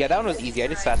 Yeah, that one was easy. I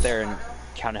just sat there and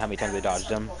counted how many times I dodged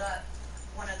them.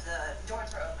 One of the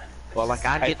doors were open. Well, like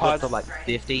I'd I get up to paused- like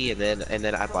 50, and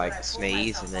then I'd like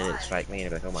sneeze, and then it'd strike me,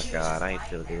 and I'd be like, oh my god, I ain't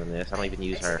still doing this. I don't even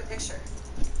use her. Picture.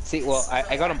 See, well,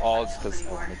 I got them all just because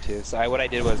I wanted to. So what I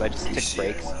did was I just took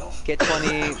breaks, get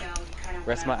 20,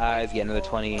 rest my eyes, get another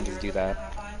 20, and just do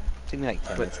that. Took me like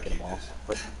 10 minutes to get them all.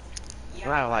 But you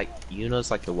know how like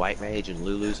Yuna's like the white mage and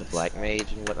Lulu's a black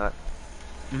mage and whatnot.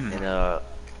 Mhm. And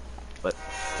but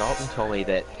Dalton told me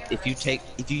that if you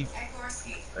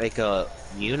like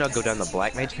Yuna go down the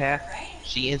black mage path,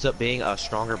 she ends up being a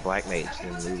stronger black mage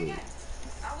than Lulu.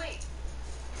 I'll wait.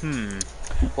 Hmm.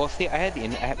 Well, see, we had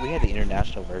the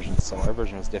international version, so our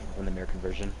version was different from the American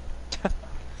version.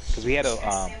 Because we had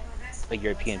a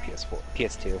European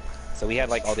PS2, so we had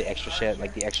like all the extra shit,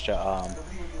 like the extra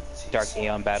Dark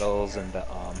Aeon battles and the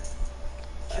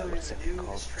what's it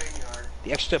called?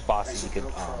 The extra bosses you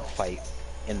could fight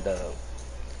in the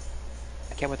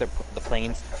I can't remember the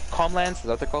plains, Calmlands, is that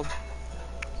what they're called?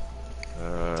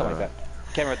 Something like that.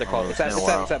 Can't remember what they're called. It's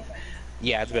that,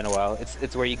 yeah, it's been a while.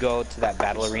 It's where you go to that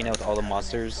battle arena with all the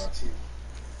monsters.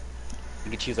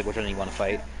 You can choose like which one you want to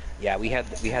fight. Yeah, we had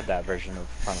that version of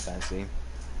Final Fantasy.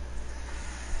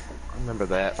 I remember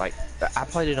that. Like, I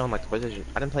played it on like the PlayStation.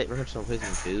 I didn't play it very much on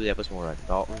PlayStation 2. That was more like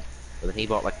Dalton. But then he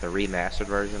bought like the remastered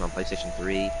version on PlayStation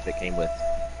 3 that came with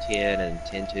 10 and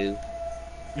 10.2.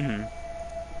 Mm-hmm.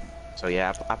 So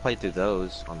yeah, I played through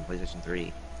those on PlayStation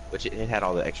 3, which it had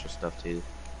all the extra stuff too.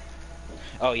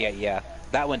 Oh yeah.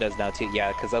 That one does now too.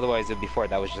 Yeah, because otherwise before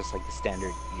that was just like the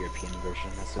standard European version.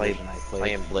 That's the version I played.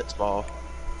 Playing Blitzball.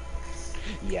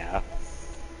 Yeah.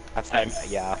 I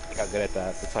got good at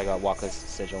that. That's how I got Waka's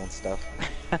sigil and stuff.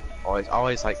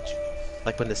 always like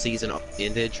when the season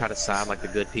ended, try to sign like the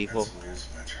good people.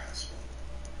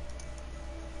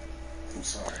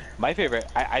 My favorite,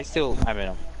 I don't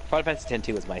know. Final Fantasy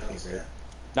X-2 was my favorite.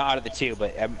 Not out of the two,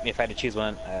 but if I had to choose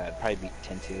one, it'd probably be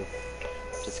X-2.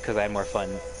 Just because I had more fun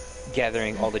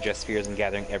gathering all the dress spheres and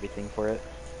gathering everything for it.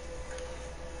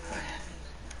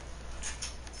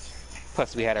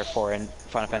 Plus, we had our foreign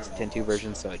Final Fantasy X-2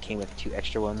 version, so it came with 2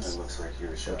 extra ones.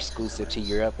 They're exclusive to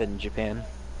Europe and Japan.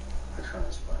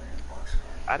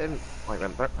 I didn't like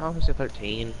Final Fantasy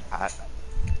 13. I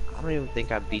don't even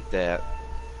think I beat that.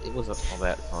 It wasn't all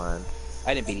that fun.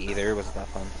 I didn't beat it either. It wasn't that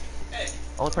fun.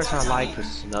 The only person I liked was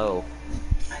Snow.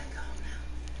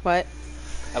 What?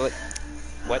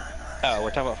 What? Oh, we're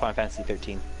talking about Final Fantasy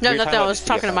 13. No, nothing. I was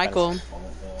talking to Michael.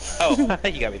 Oh,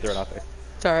 you got me thrown off there.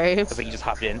 Sorry. I was like, you just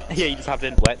hopped in. Yeah, you just hopped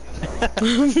in. What?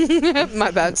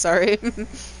 My bad. Sorry. You know,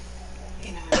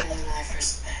 when I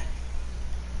first met,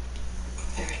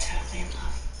 we were totally in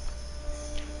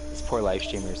love. These poor live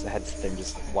streamers that had to sit there and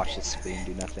just watch the screen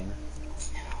do nothing.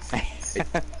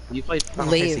 You played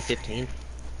Final Leave. Fantasy 15?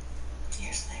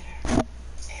 Years later,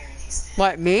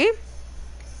 What, me?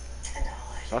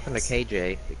 Talking to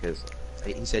KJ because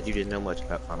he said you didn't know much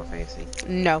about Final Fantasy.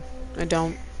 No, I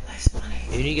don't.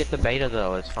 When you get the beta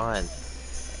though, it's fun.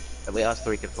 That way us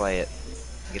 3 can play it.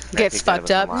 Gets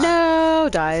fucked up. No,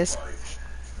 dies.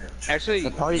 Actually,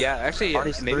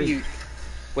 party's maybe 3. you...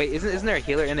 Wait, isn't there a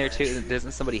healer in there too?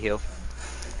 Doesn't somebody heal?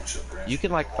 You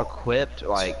can like equip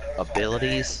like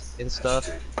abilities and stuff.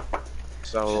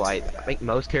 So like I think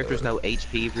most characters know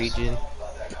HP regen,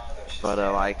 but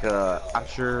I'm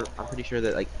pretty sure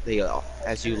that like they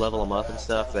as you level them up and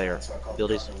stuff, their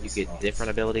abilities, you get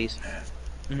different abilities.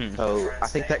 Mm-hmm. So I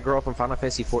think that girl from Final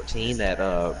Fantasy 14, that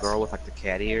girl with like the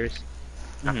cat ears,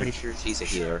 I'm pretty sure she's a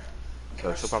healer.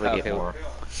 So she'll probably get more.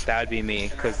 That would be me,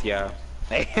 cause yeah,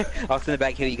 I'll send it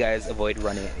back here. You guys avoid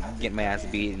running, get my ass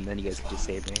beat, and then you guys can just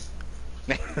save me.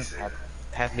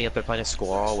 Have me up there playing a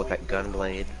Squall with that gun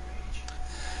blade.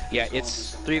 Yeah,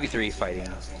 it's 3v3 fighting.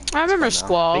 I remember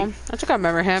Squall. I think I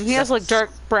remember him. He has like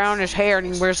dark brownish hair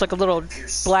and he wears like a little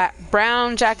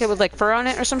brown jacket with like fur on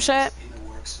it or some shit.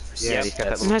 Yeah, Yep, he's got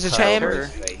that He has a little chain. cut over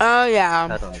his face. Oh yeah.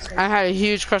 Cut on his face. I had a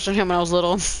huge crush on him when I was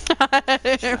little. Oh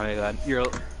my god, you're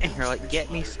like,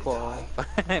 get me, Squall.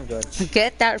 I'm going.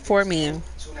 Get that for me.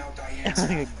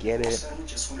 Get it.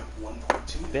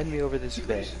 Bend me over this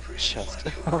bed. Just.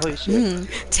 Holy shit.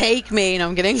 Take me. No,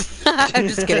 I'm kidding. I'm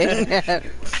just kidding.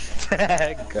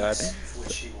 God.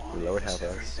 Lord help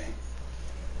us.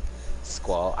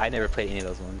 Squall. I never played any of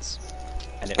those ones.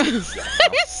 I never. Yeah,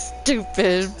 no.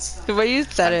 Stupid. The way you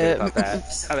said I'm good it. about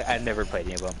that. I never played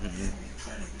any of them.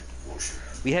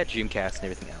 Mm-mm. We had Dreamcast and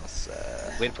everything else.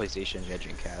 We had PlayStation. We had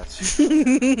Dreamcast.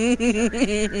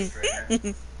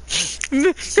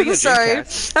 I'm sorry.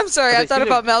 Dreamcast. I'm sorry. I Okay, thought speaking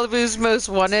about of- Malibu's Most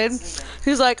Wanted.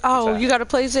 He's like, oh, that? you got a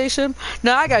PlayStation?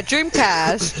 No, I got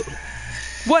Dreamcast.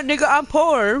 What, nigga? I'm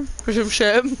poor. Or some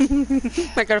shit.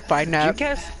 I gotta find out.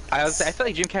 Dreamcast. I feel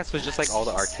like Dreamcast was just like all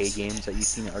the arcade games that you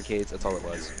see in arcades. That's all it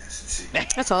was.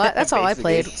 That's all. That's all I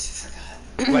played.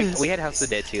 Like we had House of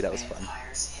the Dead too. That was fun.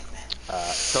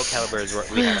 Soul Calibur is what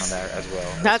we had on there as well.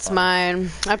 That was That's fun. mine.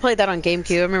 I played that on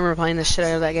GameCube. I remember playing the shit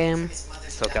out of that game.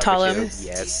 Soul Calibur Talum. too,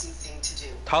 yes.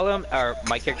 Talum, or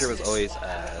my character was always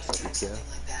Sophia.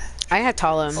 I had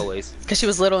Talum. Always. Because she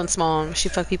was little and small. She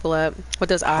fucked people up with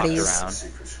those Hopped oddies.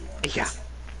 around. Yeah.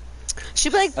 She'd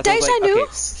be like, That's what I Deja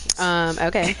was like, Nu.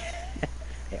 Okay.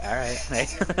 Yeah,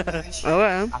 alright.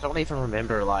 Oh, I don't even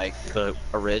remember like the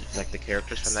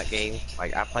characters from that game.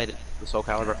 Like I played the Soul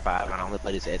Calibur 5 and I only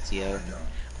played as Ezio.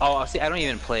 Oh, see, I don't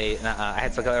even play. I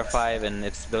had Soul Calibur 5, and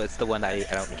it's the one that I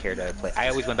don't care to play. I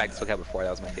always went back to Soul Calibur 4. That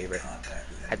was my favorite.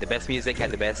 Had the best music, had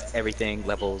the best everything.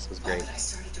 Levels was great.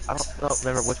 I don't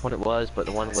remember which one it was, but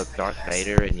the one with Darth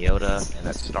Vader and Yoda and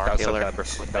that Star That was Soul Killer.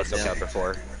 Calibur. That was Soul Calibur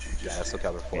 4. Yeah, that's Soul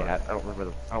Calibur 4. Yeah, I don't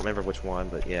remember which one,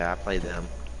 but yeah, I played them.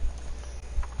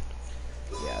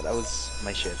 Yeah, that was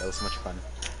my shit. That was so much fun.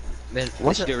 Then They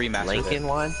was should it do a remaster of Lincoln it.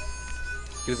 one?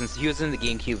 He was in the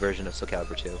GameCube version of Soul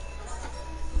Calibur 2.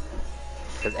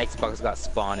 Because Xbox got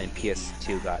Spawn and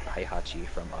PS2 got Heihachi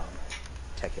from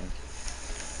Tekken.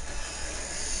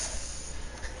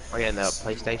 Oh yeah, and the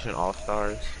PlayStation All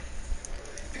Stars.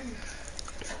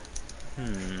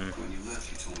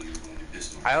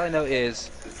 All I know is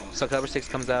Soul Calibur 6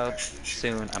 comes out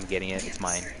soon. I'm getting it. It's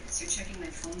mine. So you're checking my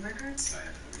phone records? I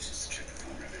have no reasons to check the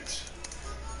phone records.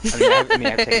 I mean,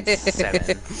 I've taken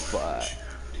 7, but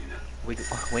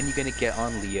when you gonna get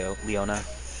on Leona?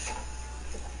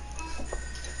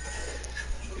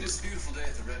 It is a beautiful day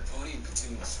at the Red Pony and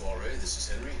continuing soiree. This is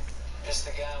Henry. Just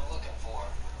the guy I'm looking for.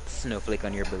 Snowflake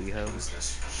on your booty hole. Who's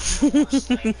this? Worst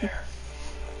nightmare.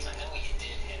 I know what you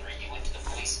did, Henry. You went to the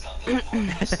police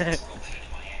company.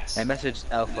 I messaged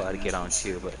Alpha to get on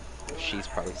too, but she's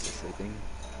probably still sleeping.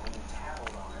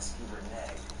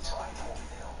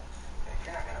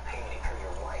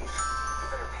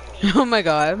 Oh my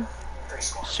god.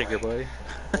 Sugar boy.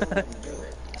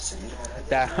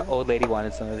 That old lady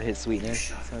wanted some of his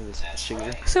sweetness, some of his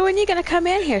sugar. So when you gonna come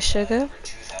in here, sugar?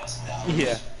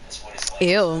 Yeah.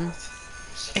 Ew.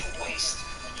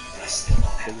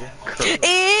 Sugar.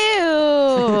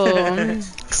 Ew.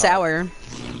 Sour.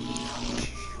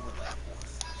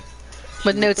 With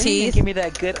no When you gonna teeth. give me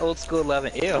that good old school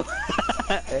loving. Ew.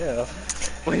 Ew.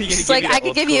 When are you gonna It's give like, me I that could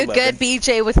old give you a school good loving?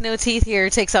 BJ with no teeth here.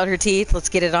 Takes out her teeth. Let's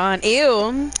get it on.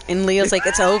 Ew. And Leo's like,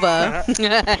 it's over.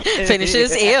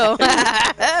 Finishes. Ew. Oh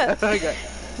my god.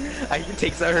 I can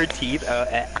take out her teeth.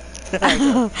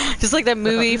 Just like that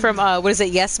movie from, what is it,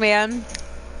 Yes Man?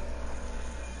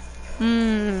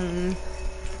 Hmm.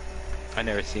 I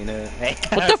never seen it.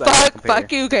 What the fuck?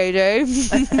 Fuck you,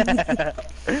 KJ.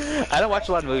 I don't watch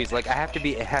a lot of movies. Like I have to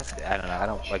be. It has. I don't know. I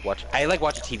don't like watch. I like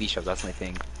watching TV shows. That's my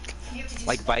thing.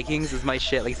 Like Vikings is my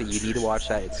shit. Like I said, you need to watch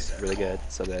that. It's really good.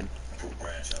 So good.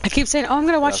 I keep saying, oh, I'm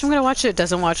gonna watch it.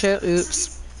 Doesn't watch it.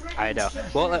 Oops. I know.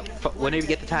 Well, whenever you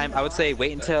get the time, I would say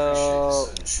wait until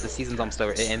the season's almost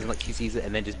over. It ends in like 2 seasons,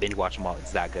 and then just binge watch them all.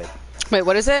 It's that good. Wait,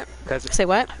 what is it? Cause Say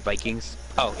what? Vikings.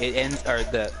 Oh, it ends, or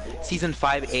the season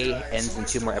 5A ends in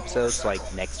 2 more episodes. So like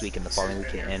next week and the following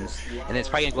week it ends, and then it's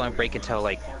probably gonna go on break until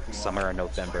like summer or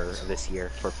November of this year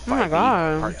for 5B, Oh my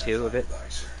God. part 2 of it.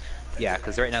 Yeah,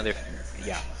 because right now they're,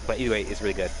 yeah. But anyway, it's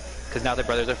really good. Because now the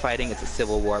brothers are fighting. It's a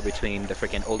civil war between the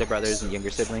freaking older brothers and younger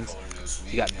siblings.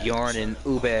 You got Bjorn and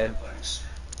Ube, and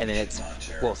then it's,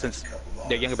 well, since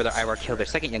their younger brother Ivar killed their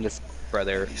second youngest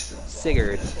brother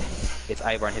Sigurd, it's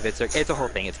Ivar and Hvitzir. It's a whole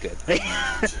thing. It's good.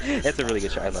 It's a really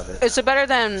good show. I love it. Is it better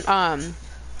than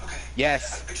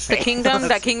Yes. the Kingdom?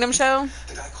 That Kingdom show?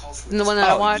 The one that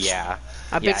I watched? Yeah.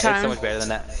 A big Yeah, it's time? so much better than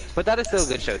that. But that is still a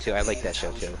good show too. I like that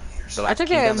show too. The Last think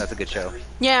Kingdom. it- That's a good show.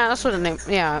 Yeah, that's what the name.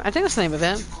 Yeah, I think that's the name of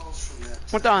it.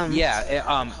 What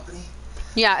Yeah.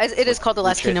 Yeah, it is called The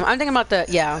Last Uhtred. Kingdom. I'm thinking about the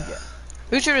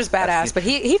Uhtred is badass, but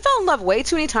he fell in love way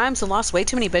too many times and lost way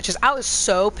too many bitches. I was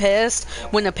so pissed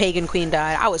when the pagan queen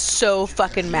died. I was so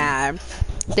fucking mad.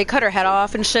 They cut her head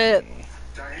off and shit,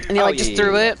 and he Oh, like yeah, just yeah,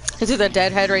 threw yeah. it. He threw the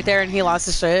dead head right there, and he lost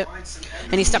his shit.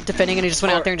 And he stopped defending, and he just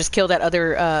went out there and just killed that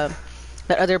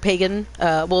other pagan,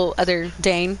 other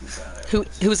Dane, who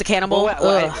was a cannibal.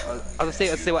 Well, Ugh. I'll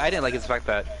say what I didn't like is the fact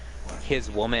that his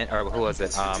woman, or who was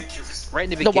it? Right in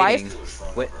the The beginning.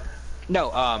 wife? What? No.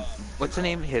 What's her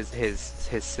name? His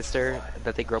sister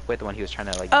that they grew up with, the one he was trying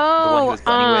to like. Oh, the one he was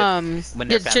bunny with when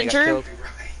their the family got ginger? killed.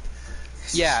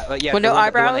 Yeah, yeah. With the no one that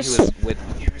eyebrows? he was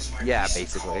with. Yeah,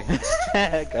 basically.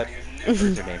 God,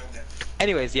 what's her name?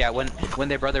 Anyways, yeah, when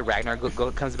their brother Ragnar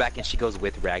comes back and she goes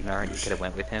with Ragnar and he could have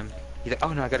went with him. He's like,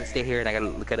 oh no, I gotta stay here and I gotta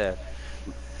look at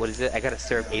what is it? I gotta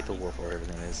serve Aethelwolf or whatever his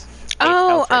name is.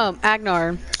 Oh, Alfred.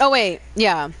 Agnar. Oh wait,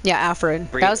 yeah,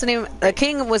 Alfred. That was the name. The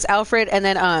king was Alfred, and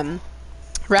then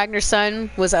Ragnar's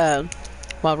son was Ragnar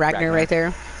Ragnar. right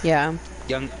there. Yeah.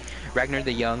 Ragnar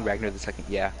the Young, Ragnar the Second,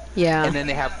 yeah. Yeah. And then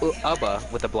they have Ubba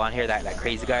with the blonde hair, that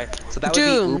crazy guy. So that would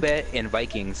Dude. be Ube in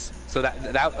Vikings. So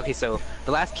that okay. So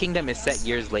the Last Kingdom is set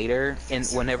years later, and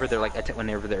whenever they're like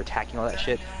whenever they're attacking all that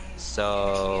shit.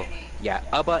 So yeah,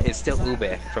 Ubba is still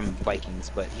Ube from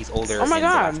Vikings, but he's older Oh my in the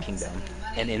God. Last Kingdom.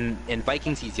 And in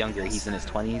Vikings he's younger. He's in his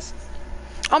 20s.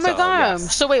 Oh my So, god. yeah.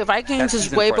 So wait, Vikings That's is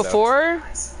season way 4 though. before?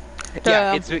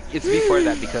 Yeah, it's before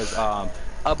that because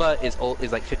Ubba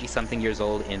is like 50 something years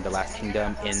old in the Last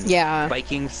Kingdom. In Yeah.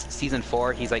 Vikings season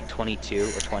 4, he's like 22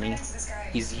 or 20.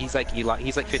 He's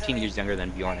like 15 years younger than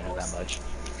Bjorn, and that much.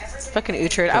 Fucking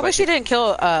Uhtred. I wish he didn't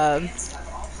kill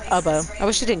Ubba. I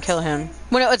wish he didn't kill him.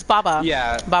 Well, no, it's Baba.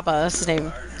 Yeah, Baba, that's his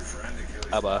name.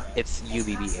 Ubba. It's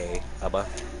Ubba. Ubba.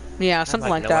 Yeah, something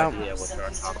like no that. idea what you're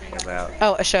talking about.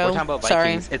 Oh, a We're show. talking about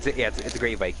Sorry. Vikings. It's a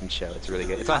great Viking show. It's really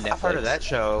good. It's on Netflix. I've heard of that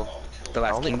show. The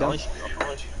Last Kingdom.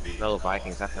 No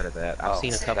Vikings. I've heard of that. I've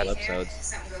seen a couple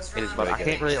episodes. It is But really I good.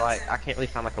 can't really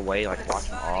find like a way to like watch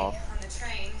them all.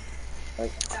 Put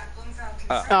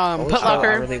Show I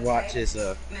Locker. really watch is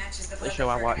the show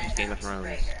I watch is Game of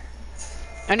Thrones.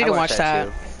 I need to watch that.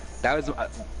 too. That was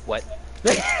what?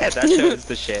 That show is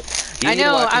the shit. You I need to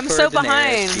know, watch it I'm for so Daenerys.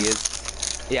 behind. She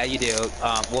is. Yeah, you do.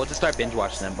 We'll just start binge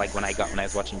watching them. Like when I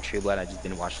was watching True Blood, I just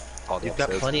didn't watch all the You've got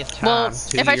episodes. plenty of time. Well,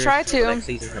 2 if I years try before the to- next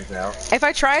season comes out. If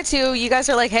I try to, you guys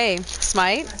are like, hey,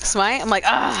 Smite. I'm like,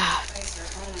 ah.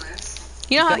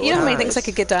 You know how many things I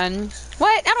could get done?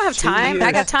 What? I don't have time.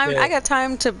 I got time. I got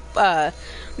time to.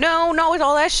 No, not with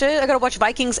all that shit. I gotta watch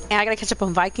Vikings, and I gotta catch up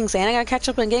on Vikings, and I gotta catch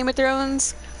up on Game of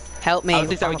Thrones. Help me. I would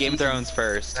say start with Game of Thrones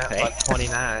first. Like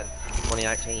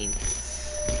 2019.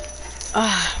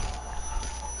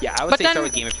 Yeah, I would But say then- start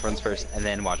with Game of Thrones first, and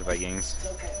then watch Vikings.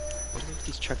 What are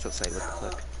these trucks outside? What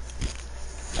the fuck?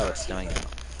 Oh, it's snowing.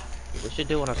 We should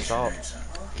do an assault.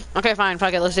 Okay, fine.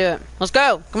 Fuck it. Let's do it. Let's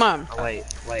go. Come on. Oh, wait.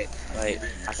 I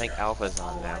think Alpha's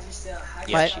on now.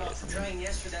 Yeah, What? she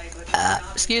is.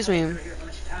 Excuse me.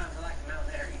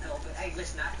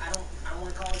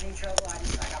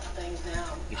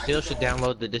 You still should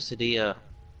download the Dissidia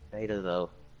beta though.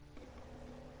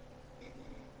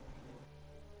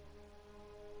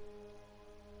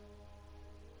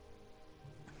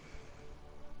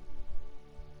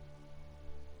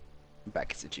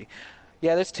 Back at Suchi.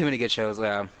 Yeah, there's too many good shows.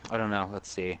 I don't know. Let's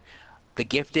see. The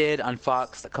Gifted on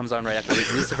Fox that comes on right after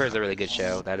Lucifer is a really good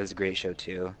show. That is a great show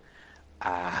too.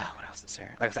 What else is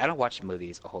there? Like I said, I don't watch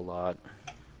movies a whole lot.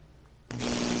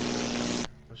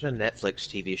 There's some Netflix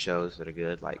TV shows that are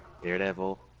good, like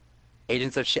Daredevil.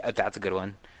 Agents of Shit. That's a good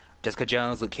one. Jessica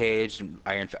Jones, Luke Cage, and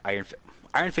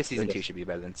Iron Fist season 2 should be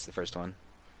better than the first one.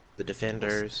 The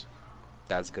Defenders.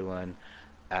 That's a good one.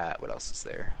 What else is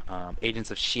there? Agents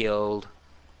of Shield.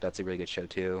 That's a really good show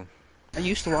too. I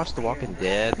used to watch The Walking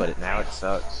Dead, but now it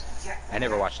sucks. I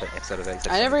never watched an episode of it.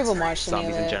 except I never some even watched any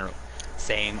zombies of in it. general.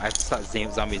 Same. I just thought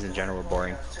zombies in general were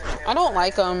boring. I don't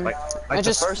like them. Like I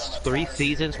just. the first 3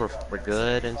 seasons were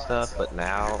good and stuff, but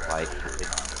now like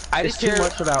I it's just too hear.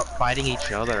 much about fighting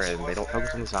each other, and they don't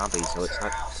focus on the zombies, so it's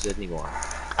not good anymore.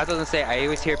 I was gonna say, I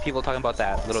always hear people talking about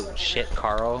that little shit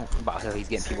Carl, about how he's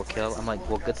getting people killed. I'm like,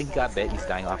 well, good thing he got bit. He's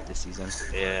dying off this season.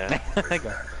 Yeah. Like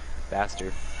a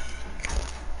bastard.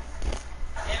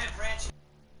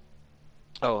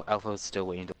 Oh, Alpha's still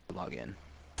waiting to log in.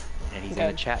 And he's in the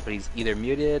Okay. chat, but he's either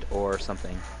muted or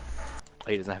something.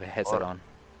 Oh, he doesn't have a headset Or- on.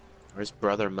 Or his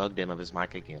brother mugged him of his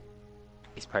mic again.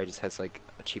 He's probably just has like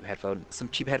a cheap headphone, some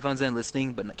cheap headphones in,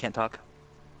 listening, but can't talk.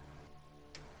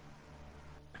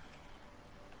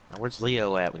 Now, where's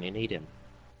Leo at when you need him?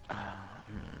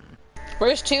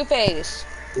 Where's Two-Face?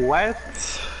 What?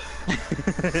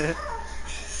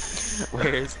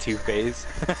 Where's Two-Face?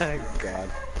 God.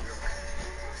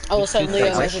 All of a sudden,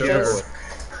 Leo Two-Face, messages.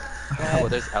 Oh,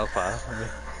 there's Alpha.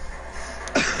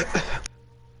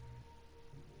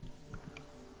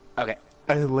 Okay.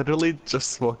 I literally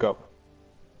just woke up.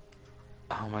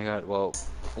 Oh my god, well,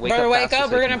 Better wake faster up,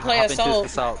 so we're you gonna can play hop into Assault.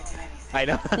 Assault. I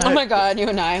know. Oh my god, you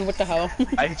and I. What the hell?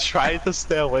 I tried to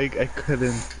stay awake, I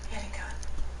couldn't.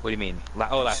 What do you mean?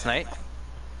 Last night?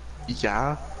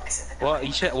 Yeah? Well,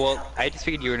 you should. Well, I just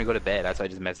figured you were gonna go to bed. That's why I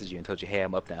just messaged you and told you, hey,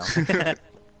 I'm up now.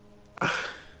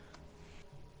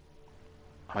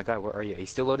 Oh my god, where are you? Are you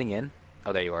still loading in?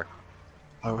 Oh, there you are.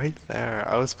 Oh, right there.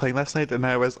 I was playing last night and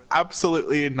I was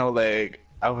absolutely no lag.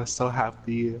 I was so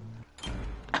happy.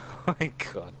 Oh my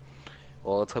god.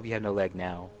 Well, let's hope you have no lag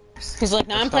now. He's like,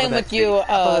 now I'm playing with you,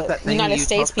 United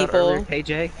States people.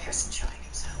 KJ?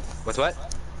 What's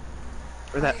what?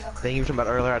 Or that thing you were talking about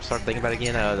earlier, I started thinking about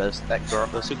again, those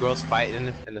 2 girls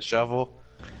fighting in the shovel.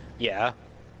 Yeah.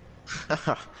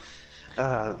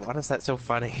 Why is that so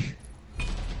funny?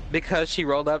 Because she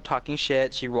rolled up talking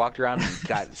shit. She walked around and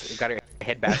got her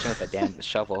head bashed in with a damn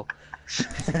shovel.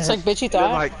 It's like, bitch, you Then,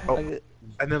 thought? like, oh, and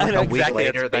then like I know a week exactly,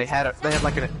 later, that's they had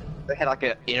like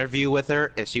an interview with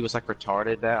her, and she was like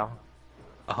retarded now.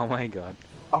 Oh my god.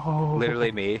 Oh.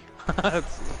 Literally me.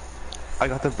 I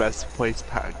got the best voice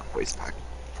pack.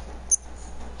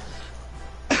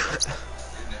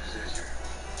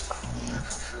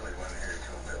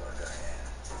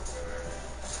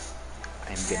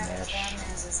 I'm Ganesh.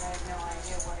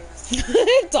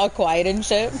 It's all quiet and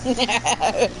shit.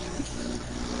 I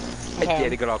Okay. had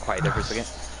to get all quiet there for a second.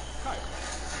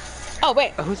 Oh,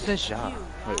 wait. Oh, who's this shot?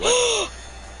 Wait, what?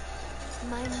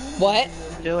 What?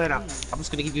 Do it. I'm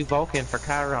just gonna give you Vulcan for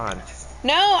Chiron.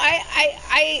 No,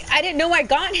 I didn't know I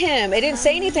got him. It didn't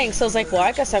say anything, so I was like, well,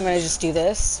 I guess I'm gonna just do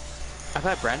this. I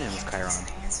thought Brandon was Chiron.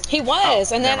 He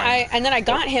was, and then never mind. I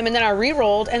got him, and then I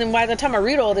re-rolled, and then by the time I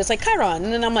re-rolled, it's like Chiron,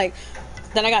 and then I'm like,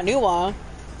 then I got Nuwa.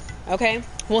 Okay.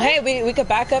 Well, hey, we could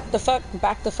back the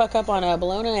fuck up on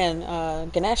Bologna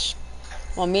and Ganesh,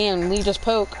 while me and Lee just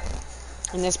poke,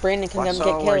 and this Brandon can Well, I come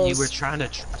saw get where kills. you were trying to.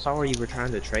 I saw where you were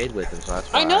trying to trade with him, so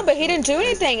that's why I know, but he didn't do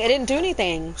anything. It didn't do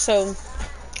anything. So,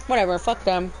 whatever. Fuck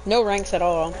them. No ranks at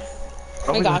all.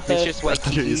 Oh We my got God, It's this. just I like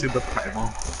thought you were using the primal.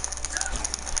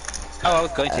 Oh, I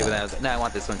was going to, but then I was like, no, I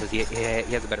want this one because he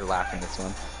has a better laugh in this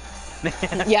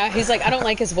one. Yeah, he's like, I don't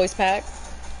like his voice pack.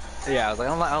 Yeah, I was like,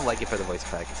 I don't like it for the voice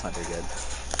pack. It's not very good.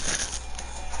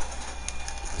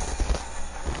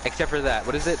 Except for that.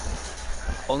 What is it?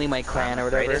 Only my clan or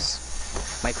whatever.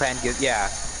 Greatest? My clan gives. Yeah.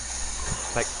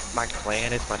 Like my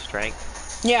clan is my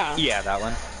strength. Yeah, Yeah, that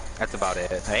one. That's about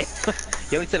it, right?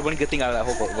 He only said one good thing out of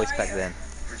that whole voice pack then.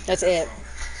 that's it.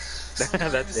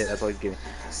 That's it. That's all he's giving.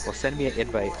 Well, send me an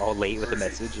invite all late with a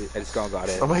message. I just got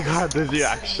it. Oh my God, did you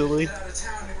actually?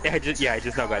 I just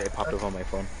now got it. It popped up on my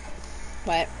phone.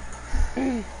 What?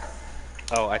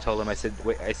 Oh, I told him. I said,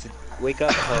 wake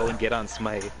up, ho, and get on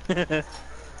Smite.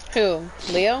 Who?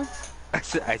 Leo? I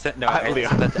sent no. Ah, I Leo.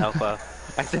 sent that to Alpha.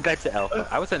 I sent that to Alpha.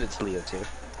 I would send it to Leo too.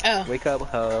 Oh. Wake up,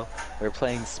 ho. We're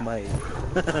playing Smite.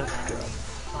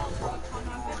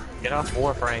 Get off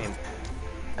Warframe.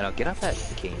 I don't get off that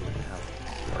game.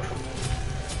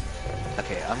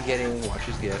 Okay, I'm getting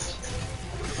Watcher's Gift.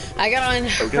 I got on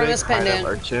Chronos Pendant.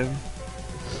 Urchin.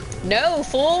 No,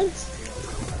 fool.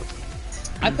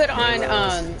 I put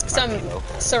on some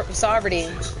Sovereignty.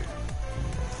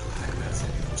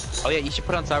 Oh yeah, you should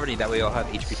put on Sovereignty. That way you'll have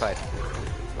HP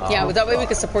 5. Yeah, but that way we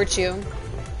could support you.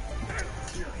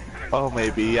 Oh,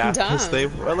 maybe, yeah, because Dumb. they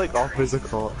were like all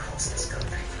physical.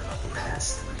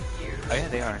 Oh yeah,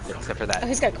 they are. Except for that. Oh,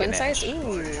 he's got queen Ganesh. size?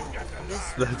 Ooh.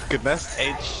 The goodness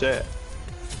ain't shit.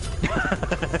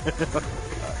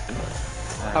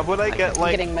 How would I get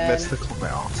like getting mad. mystical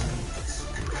now?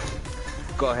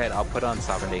 Go ahead, I'll put on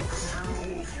Sovereignty.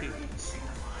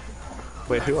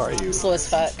 Wait, who are you? Slow as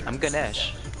fuck. I'm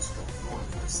Ganesh.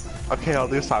 Okay, I'll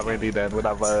do sovereignty then.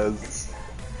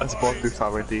 Let's both do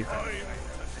sovereignty.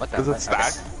 What the Does it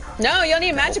fuck? stack? No, you'll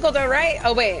need magical though, right?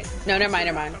 Oh wait, no, never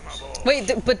mind.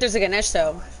 Wait, but there's a Ganesh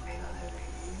though.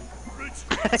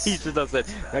 He just said,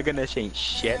 that Ganesh ain't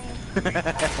shit. Oh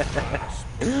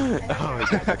my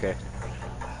god, okay.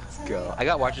 Let's go. I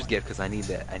got Watcher's Gift because I need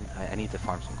to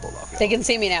farm some gold off. They can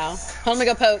see me now. Hold on, let me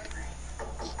go poke.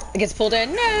 It gets pulled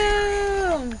in.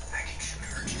 No.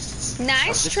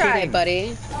 Nice just try, kidding.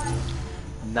 buddy.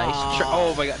 Nice try.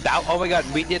 Oh my god. Oh my god.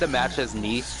 We did a match as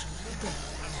Niece.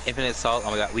 Infinite Assault.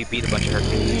 Oh my god. We beat a bunch of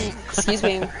Hercules. Excuse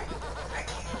me.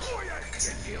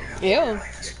 Ew.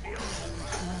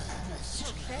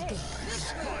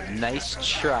 Nice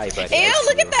try, buddy. Ew,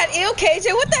 look at that. Ew,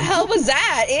 KJ, what the hell was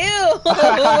that? Ew.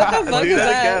 What the fuck Do is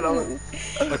that that? again.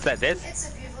 What's that? This? It's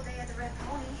a beautiful day at the Red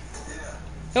Pony.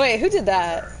 Wait, who did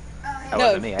that? That No.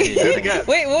 wasn't me. I didn't do Do it anything. again.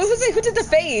 Wait, what was it? Who did the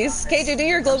face? KJ, do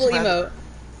your global emote.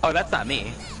 Oh, that's not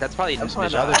me. That's probably That's my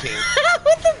Michelle. other team.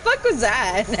 What the fuck was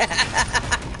that?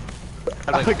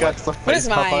 I was I like, got some What is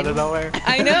face pop out mine? of nowhere.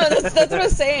 I know, that's what I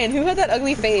was saying. Who had that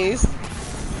ugly face?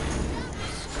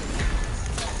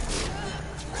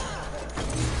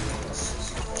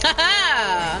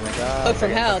 Haha! oh my god. Hook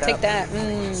from I hell, got take fucked that. up.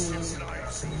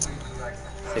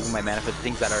 Saving my mana for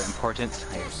things that are important.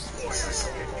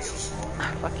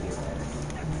 Fuck you.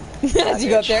 As you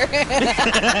go up there. Two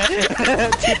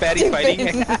baddies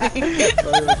fighting.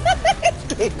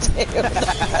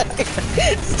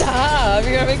 Stop,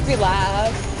 you're gonna make me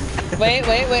laugh. Wait.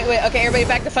 Okay, everybody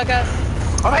back the fuck up.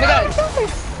 Oh my god.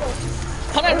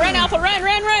 Hold on, run, Alpha, run.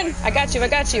 I got you. Run,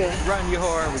 you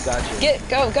whore. We got you.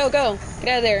 Go. Get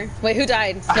out of there. Wait, who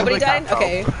died? Nobody I got died?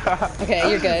 Okay. help. Okay,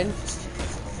 you're good.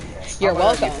 You're Oh my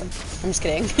God, welcome. I'm just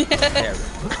kidding. There.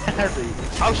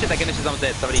 Oh shit, that Ganesh is almost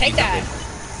dead. Somebody Take do that. something.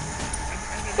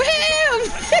 Woohoo!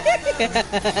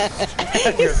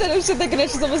 He said, oh shit, that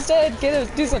Ganesh is almost dead. Get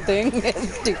him, do something.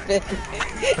 Stupid.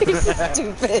 He's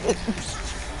stupid.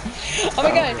 Oh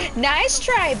my god. Nice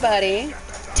try, buddy.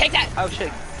 Take that. Oh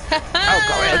shit. Oh,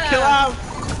 go ahead. Kill him.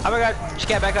 Oh my god. She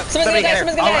can't back up. Somebody's gonna die, get her.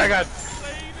 somebody's gonna Oh my die. god.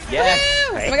 Yes.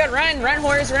 Woo! Oh my god, run,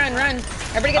 horse, run.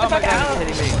 Everybody get the Oh my fuck god, out.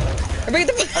 he's hitting me. Everybody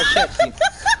get the fuck Oh shit.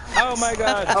 Oh my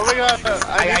god. Oh my god.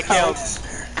 I got killed.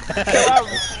 Kill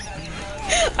him.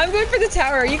 I'm going for the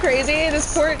tower. Are you crazy?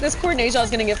 This poor Najal is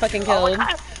gonna get fucking killed.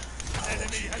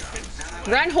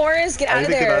 Run, Horace, get out of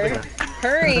there.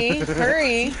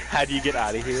 Hurry. How do you get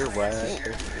out of here? What?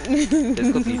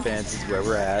 Physical defense is where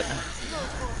we're at.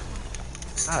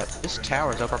 God, this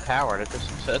tower's overpowered. It just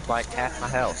took like half my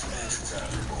health.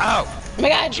 Oh! Oh my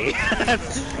god.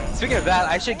 Speaking of that,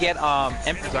 I should get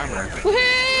Emperor's armor.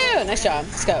 Woohoo! Nice job.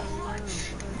 Let's go.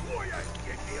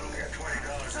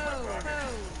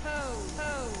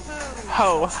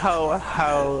 Ho, ho,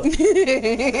 ho. I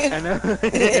know.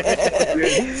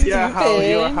 Yeah, ho,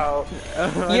 you're a ho.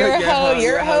 You're a hoe,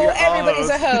 you're a hoe, everybody's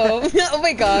a hoe. Oh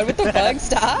my god, what the fuck?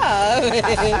 Stop.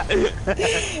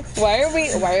 Why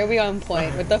are we on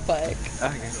point? What the fuck?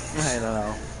 Okay. I don't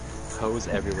know. Hoes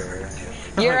everywhere.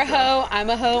 You're a hoe, I'm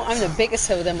a hoe, I'm the biggest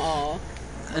hoe of them all.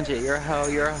 Anjay, you're a hoe,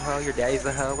 your daddy's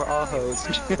a hoe, we're all hoes.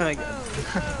 Oh my god.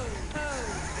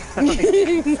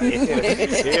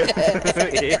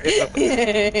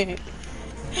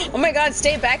 Oh my god,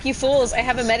 stay back, you fools. I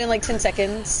have a med in like 10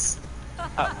 seconds.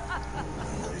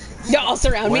 Y'all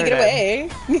surround me, get away.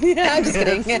 I'm just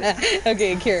kidding.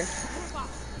 Okay, cure.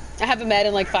 I have a med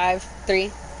in like 5, 3,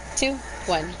 2,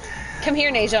 1. Come here,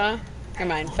 Naja. You're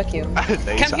mine. Fuck you.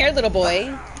 Come here, little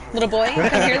boy. Little boy,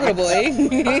 come here, little boy.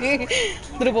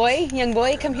 Little boy, young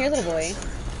boy, come here, little boy.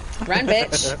 Run,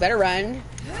 bitch. Better run.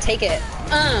 Take it.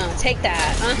 Take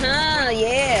that.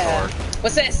 Yeah.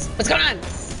 What's this? What's going on?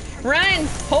 Run,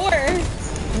 whore.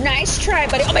 Nice try,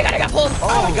 buddy. Oh my god, I got pulled.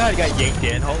 Oh my god, I got yanked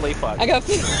in. Holy fuck. I got.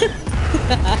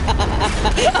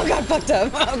 Oh god, fucked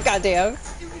up. Oh god damn.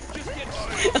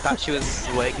 Thought she was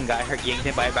slick and got her yanked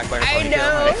in by her back by her I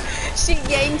know. She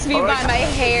yanked me by my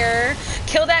hair.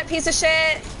 Kill that piece of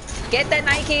shit. Get that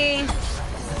Nike.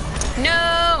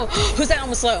 No. Who's that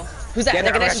almost low? Who's that?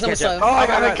 That Ganesh is almost low. Oh my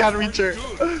god, I can't reach her.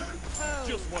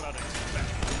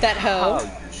 That hoe. Oh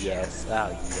yes. Oh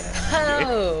yes.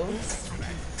 Hoe.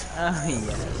 Oh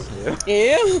yes.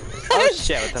 Ew. Oh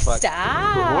shit, what the fuck?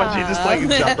 Stop. What, she just like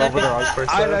jumped over the wrong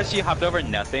person? I know, she hopped over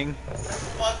nothing.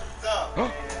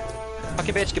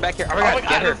 Okay, bitch, get back here. Oh my god,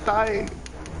 get her. I'm dying.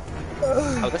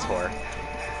 Oh, this whore.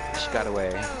 She got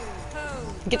away.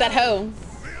 Get that hoe.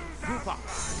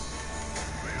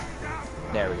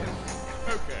 There we go.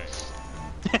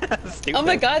 Stupid. Oh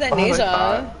my god, that Oh my Naja.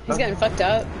 God. He's getting fucked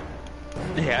up.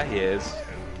 Yeah, he is.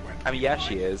 I mean, yeah,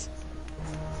 she is.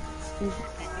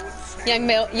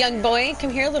 Young boy,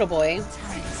 come here, little boy.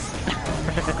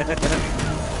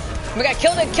 Oh my god,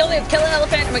 kill the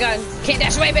elephant. Oh my god, can't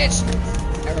dash away, bitch.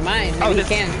 Never mind, maybe you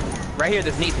can. Right here,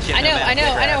 this neat shit. I know.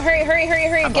 Hurry.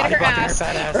 Get her ass.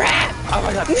 Rat. Oh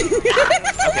my god.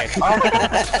 Okay.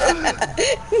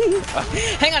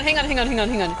 Hang on.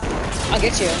 I'll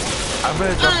get you. I'm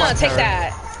gonna jump on take her.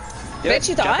 that. Yep, Bitch,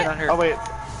 you jumping thought? on her. Oh wait.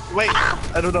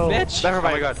 I don't know. Bitch. Never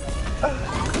mind. Oh my god.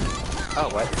 Oh,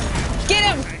 what? Get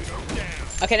him.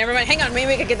 Okay, never mind. Hang on,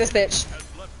 maybe we could get this bitch.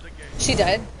 She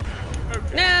dead.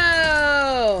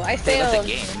 No, I They left failed. the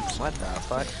game. What the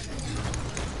fuck?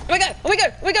 Oh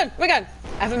my god.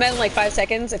 I have a med in like 5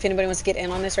 seconds if anybody wants to get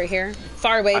in on this right here.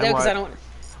 Far away though, because I don't.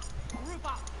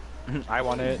 I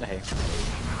want it. Hey.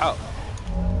 Oh.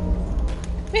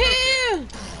 Yeah.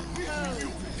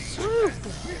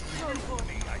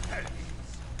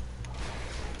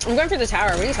 I'm going for the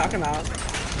tower. What are you talking about?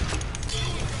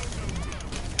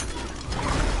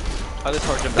 Oh, this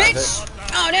horse jumped out of it. Bitch!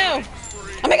 Oh no!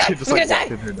 Oh my god, She I'm just gonna like die!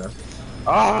 walked in here now.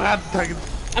 Oh, I'm talking.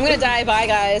 I'm gonna die. Bye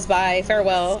guys, bye.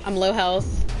 Farewell. I'm low health.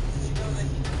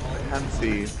 I can't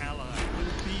see.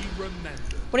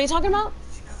 What are you talking about?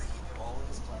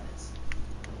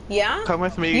 Yeah? Come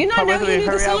with me. You not Come know with you me. need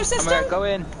the Hurry solar up. system? Alright, go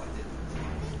in.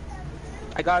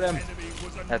 I got him.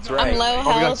 That's right. I'm low Oh my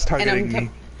god, health it's targeting and I'm.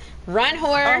 me. Run,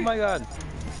 whore! Oh my god.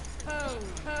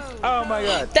 Oh my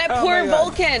god. That Oh poor my god.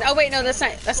 Vulcan. Oh wait, no, that's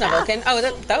not Vulcan. Oh,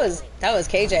 that was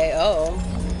KJ. Oh,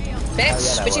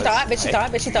 bitch, that bitch,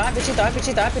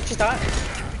 you thought.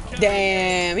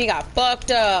 Damn, he got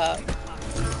fucked up.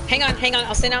 Hang on.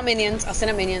 I'll send out minions.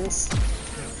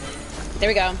 There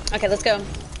we go. Okay, let's go.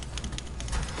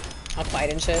 All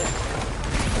quiet and shit.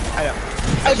 I know.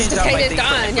 Oh, just changed out my KJ's thing for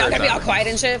gone. Y'all gotta be all Emperor's quiet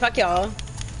and shit. Fuck y'all.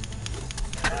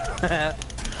 I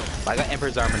got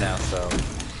Emperor's armor now, so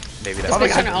maybe that's. This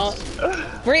bitch trying to ult.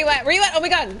 Where you at? Where you at? Oh my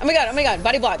god! Oh my god! Oh my god!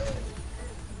 Body block.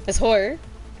 This whore.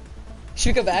 Should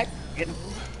we go back? Get in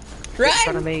front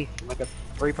of Run! me, like a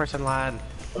 3-person line.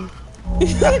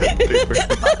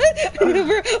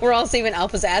 We're all saving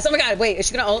Alpha's ass. Oh my god! Wait, is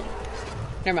she gonna ult?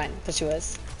 Never mind. Thought she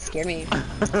was. Scared me.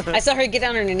 I saw her get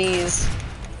down on her knees.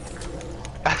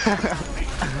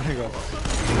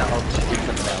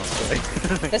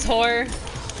 This whore.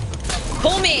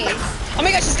 Pull me! Oh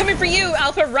my gosh, she's coming for you,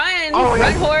 Alpha! Run! Oh, run,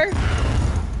 yeah. whore!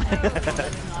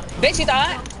 Bitch, you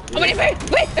thought? Oh my god!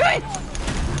 Wait!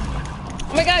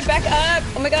 Oh my god! Back up!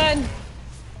 Oh my god!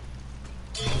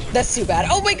 That's too bad.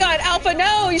 Oh my god, Alpha!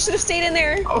 No! You should have stayed in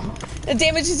there. Oh. It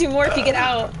damages you more if you get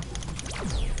out.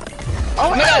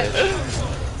 Oh my god!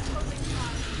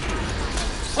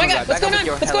 Oh my god! What's going on?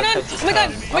 What's going on? Oh my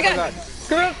god! Oh my god!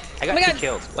 Girl! I Oh got my 2 god!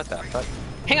 kills. What the fuck?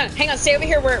 Hang on, stay over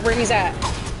here where he's at.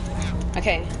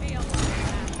 Okay.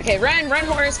 Okay, run,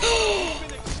 horse.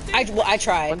 I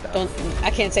tried.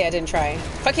 I can't say I didn't try.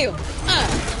 Fuck you.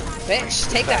 Bitch,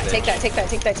 take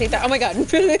that. Oh my god.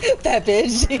 That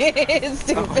bitch.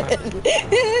 Stupid.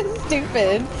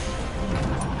 Stupid.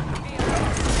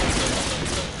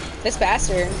 This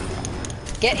bastard.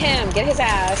 Get him, get his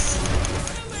ass.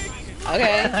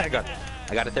 Okay. I got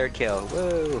a 3rd kill.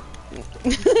 Woo.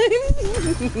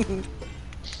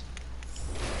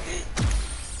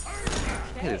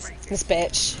 This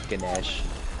bitch. Ganesh.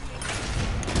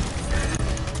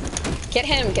 Get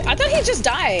him. I thought he just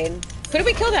died. Who did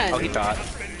we kill then? Oh, he thought.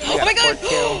 Oh my god!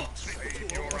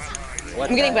 What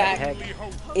I'm getting the back. heck?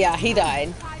 Yeah, he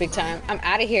died. Big time. I'm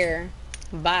out of here.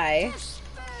 Bye.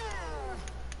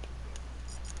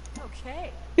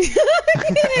 Okay.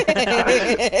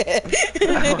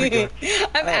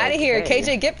 I'm out of here. Okay.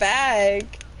 KJ, get back.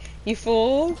 You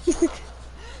fool.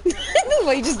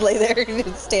 Why you just lay there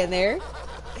and stand there?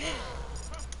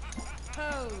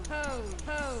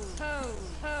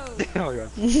 Oh god.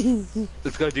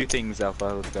 Let's go do things, Alpha.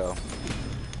 Let's go.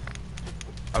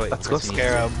 Oh wait, Let's go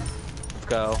scare him. Let's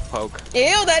go. Poke.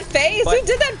 Ew, that face! What? Who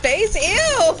did that face? Ew!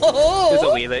 There's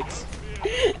a Weelix.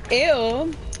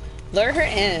 Ew. Lure her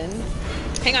in.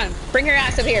 Hang on. Bring her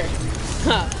ass up here.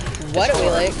 Huh. What a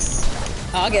Weelix.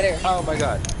 I'll get her. Oh my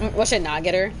god. What, should I not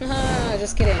get her?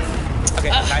 Just kidding. Okay,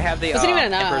 I have the Wasn't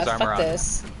even Emperor's enough. armor Fuck on.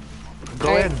 this.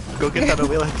 Go in. Go get that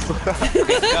Wheelix.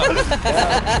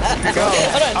 Go.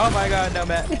 Hold on. Oh my god, no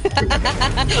Matt.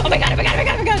 Oh my god, oh my god, oh my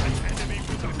god, oh my god.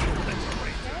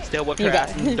 Still whip You her got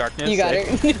ass in darkness. You got her.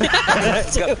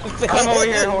 Go. Come over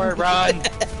here, whore. Run.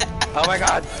 Oh my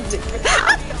god.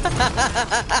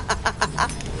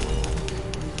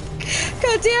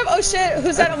 God damn. Oh shit.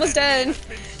 Who's that almost dead?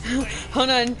 Hold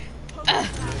on.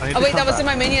 Oh wait, that wasn't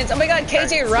my minions. Oh my god,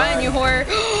 KJ, run, you whore.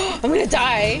 I'm gonna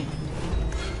die.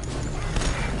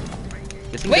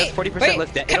 This thing Wait, does 40% wait,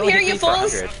 less damage. come here, you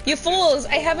fools! You fools!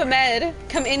 I have a med.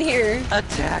 Come in here.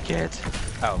 Attack it.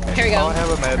 Oh, okay. Here we go. Oh, I have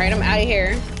a med. Alright, I'm out of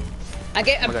here. I Oh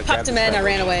my God, popped a grab med and I this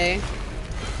ran away.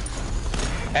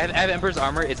 I have Emperor's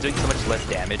armor. It's doing so much less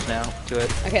damage now to it.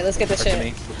 Okay, let's get this Or to shit.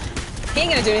 me. He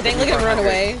ain't gonna do anything. Look at him run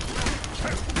away.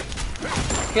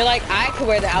 You're like, I could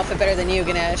wear the outfit better than you,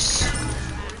 Ganesh.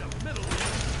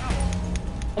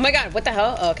 Oh my god, what the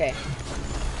hell? Oh, okay.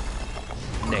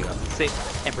 There you go. See,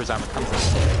 Emperor's armor comes in.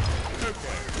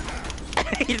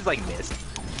 He just like missed.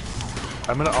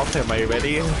 I'm gonna ult him. Are you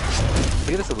ready? Look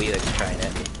at this Weelix trying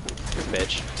it. This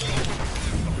bitch.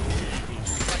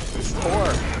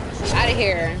 Poor. Out of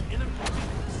here.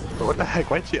 What the heck?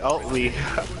 Why'd she ult me?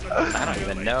 I don't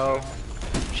even know.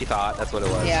 She thought that's what it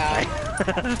was. Yeah.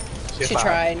 She thought.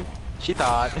 tried. She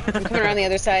thought. I'm coming around the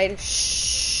other side.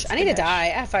 Shh. I need to die. I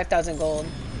have 5,000 gold.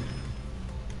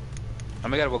 Oh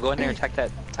my god, we'll go in there and attack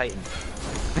that Titan.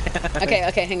 Okay,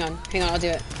 okay, hang on. Hang on, I'll do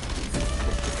it.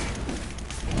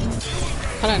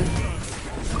 Hold on.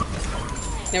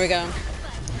 There we go.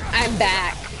 I'm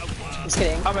back. Just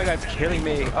kidding. Oh my god, it's killing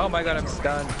me. Oh my god, I'm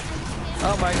stunned.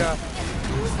 Oh my god.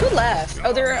 Who left?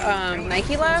 Oh, they're,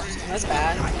 Nike left? That's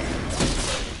bad.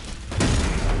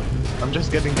 I'm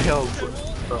just getting killed.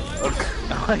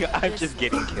 Oh my god, I'm just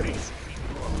getting kills.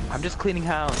 I'm just cleaning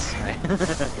house.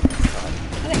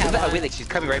 What the hell? Oh, wait, she's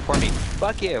coming right for me.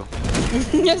 Fuck you.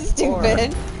 You're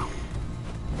stupid.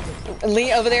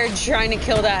 Lee over there trying to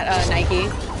kill that Nike.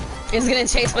 He's getting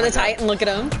chased by the Titan. Look at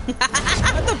him.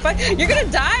 What the fuck? You're gonna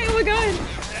die. Oh my god.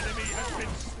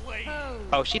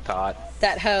 Oh, she thought.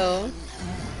 That hoe.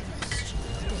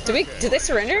 Did they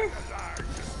surrender?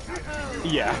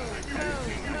 Yeah.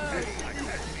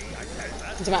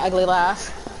 To my ugly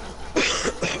laugh.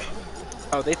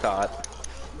 Oh, they thought.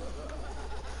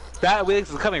 That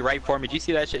Wheelix was coming right for me. Did you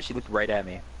see that shit? She looked right at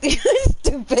me.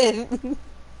 Stupid.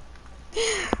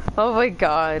 Oh my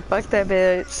god, fuck that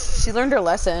bitch. She learned her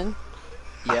lesson.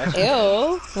 Yeah.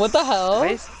 Ew, what the hell? Why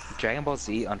is Dragon Ball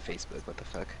Z on Facebook? What the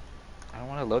fuck? I don't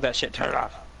want to load that shit. Turn it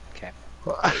off. Okay.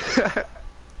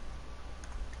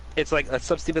 It's like a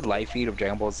sub stupid live feed of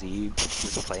Dragon Ball Z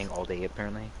just playing all day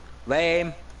apparently.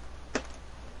 Lame.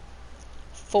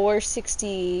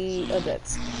 460. Oh,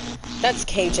 that's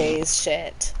KJ's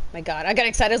shit. My god, I got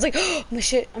excited. I was like, oh my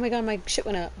shit. Oh my god, my shit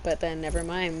went up. But then never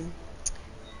mind.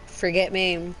 Forget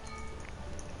me.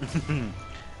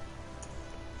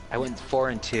 I went 4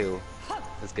 and 2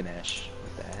 as Ganesh.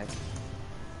 What the heck?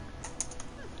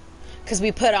 Cause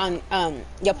we put on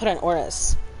y'all put on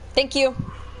auras. Thank you.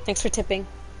 Thanks for tipping.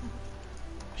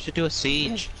 We should do a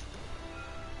siege.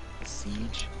 A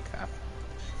siege? Okay.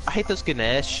 I hate those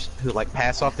Ganesh who like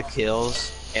pass off the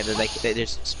kills and then they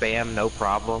just spam no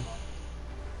problem.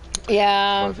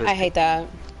 Yeah, Well, I hate that.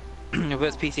 If it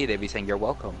was PC, they'd be saying you're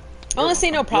welcome. I want to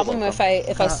say no problem if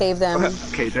I save them.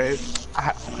 KJ, I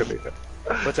have to believe it.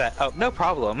 What's that? Oh, no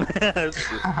problem.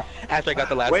 After I got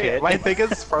the last Wait, hit. my thing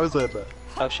is frozen.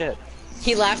 Oh shit.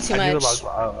 He laughed too I need to much.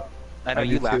 log out. I know I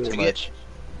you need laughed to too get- much.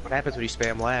 What happens when you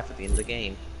spam laugh at the end of the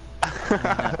game?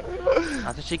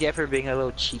 That's what you get for being a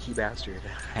little cheeky bastard.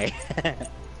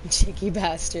 Cheeky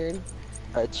bastard.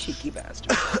 A cheeky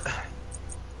bastard.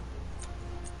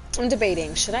 I'm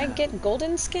debating. Should I get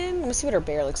golden skin? Let me see what her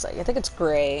bear looks like. I think it's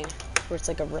gray, where it's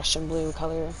like a Russian blue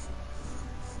color.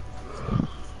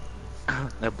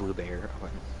 A blue bear.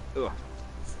 Ugh.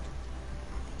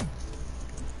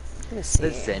 Let me see.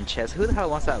 The Zen chest. Who the hell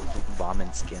wants that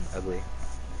vomit skin? Ugly.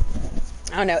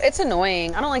 I don't know. It's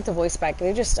annoying. I don't like the voice back.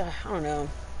 They just, I don't know.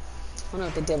 I don't know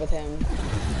what they did with him.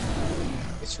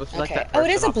 It's supposed to be like Okay. that Oh, it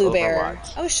is person a blue off bear.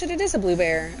 Overwatch. Oh shit, it is a blue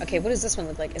bear. Okay, what does this one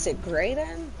look like? Is it gray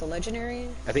then? The legendary?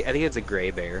 I think it's a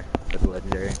gray bear. That's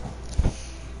legendary.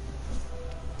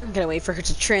 I'm gonna wait for her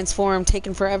to transform.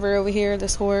 Taking forever over here,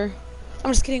 this whore.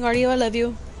 I'm just kidding, Artio. I love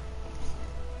you.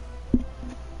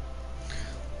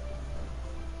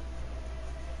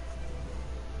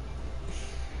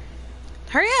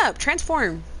 Hurry up!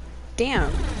 Transform!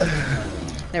 Damn.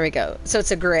 There we go. So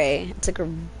it's a gray. It's like a...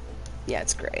 Yeah,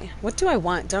 it's gray. What do I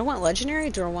want? Do I want legendary or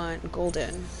do I want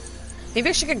golden? Maybe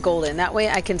I should get golden. That way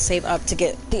I can save up to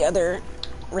get the other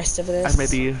rest of this. I'm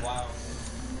ready.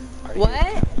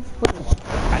 What?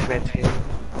 I'm ready.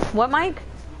 What, Mike?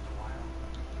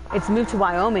 It's moved to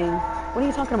Wyoming. What are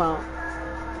you talking about?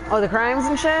 Oh, the crimes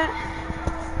and shit?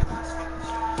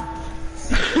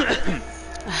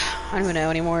 I don't even know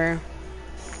anymore.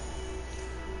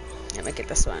 I'm gonna get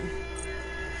this one.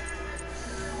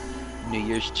 New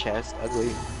Year's chest. Ugly.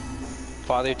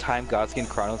 Father Time Godskin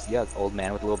Chronos. Yeah, old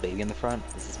man with a little baby in the front.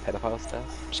 This is pedophile stuff.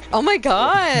 Just kidding. Oh my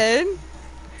god!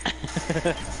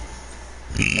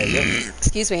 There you go.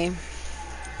 Excuse me.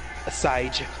 A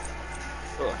Sage.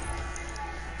 Oh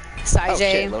Psy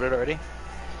J. shit, loaded already?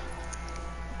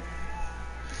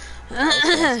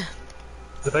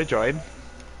 Did I join?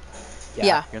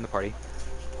 Yeah. You're in the party.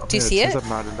 Do you Yeah, see says it? I'm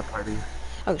not in the party.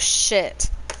 Oh shit.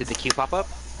 Did the queue pop up?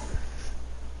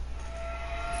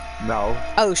 No.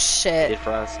 Oh It shit. did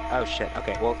for us. Oh shit.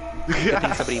 Okay, well, good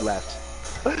thing somebody left.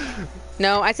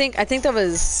 No, I think that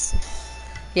was.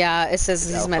 Yeah, it says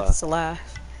he's Alpha. meant to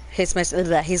laugh. He's meant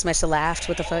to laugh.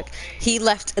 What the fuck? He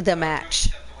left the match.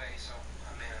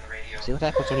 See what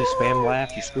happens when you spam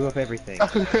laugh? You screw up everything.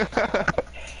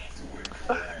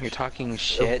 You're talking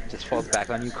shit, just falls back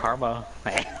on you, karma.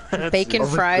 Bacon Oh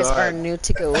my fries God. are new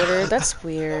to go order. That's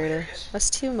weird. That's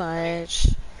too much.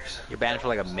 You're banned for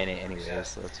like a minute anyway,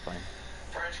 so it's fine.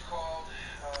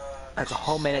 That's a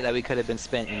whole minute that we could have been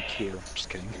spent in queue. Just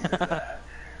kidding.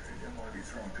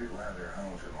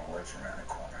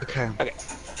 Okay. Okay.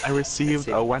 I received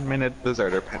a 1-minute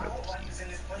deserter penalty.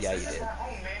 Yeah, you did.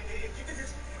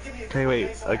 Okay,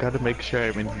 wait. I gotta make sure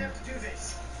I'm in here.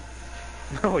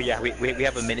 Oh yeah, we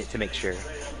have a minute to make sure.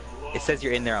 It says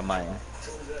you're in there on mine.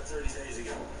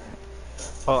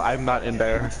 Oh, I'm not in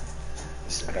there.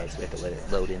 Okay, so we have to let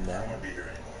it load in there.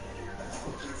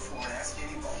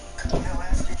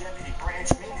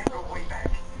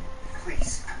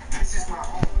 Please, this is my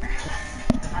home, man.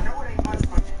 I know it ain't much,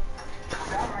 but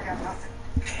without her, I got nothing.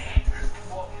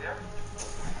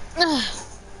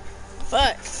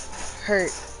 Fuck.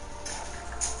 Hurt.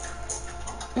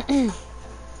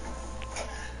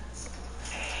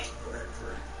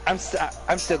 I'm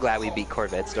still glad we beat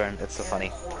Corvette Storm. That's so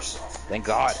funny. Thank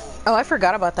God. Oh, I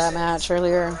forgot about that match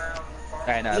earlier.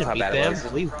 I know We that's how didn't bad beat it them.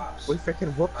 was. We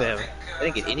freaking whooped them. They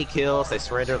didn't get any kills. They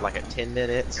surrendered like at 10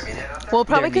 minutes. Well,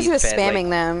 probably Their because he was meat fed, spamming like-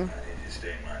 them.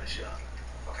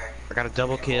 I got a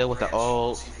double kill with the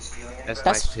ult. That's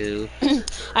nice too.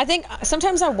 I think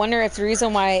sometimes I wonder if the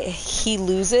reason why he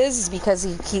loses is because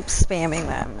he keeps spamming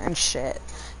them and shit.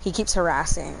 He keeps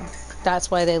harassing. That's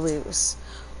why they lose.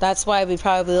 That's why we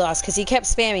probably lost, because he kept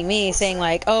spamming me, saying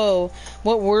like, "Oh,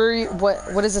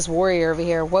 what is this warrior over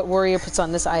here? What warrior puts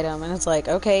on this item?" And it's like,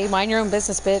 okay, mind your own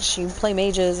business, bitch. You play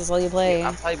mages, that's all you play. Yeah,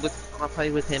 I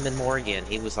played with him and Morgan.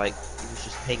 He was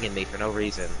just pinging me for no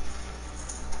reason.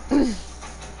 And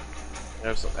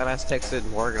I texted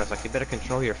Morgan. I was like, "You better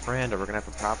control your friend, or we're gonna have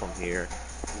a problem here."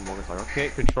 And Morgan's like, "I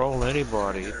can't control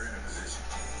anybody."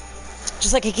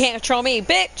 Just like he can't control me,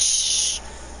 bitch.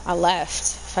 I left.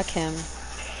 Fuck him.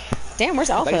 Damn,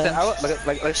 where's Alpha?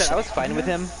 Like I said, I was fine with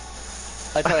him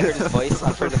until I heard his voice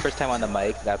for the first time on the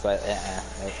mic. That's why.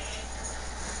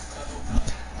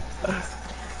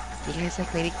 You guys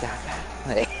like Lady Gaga?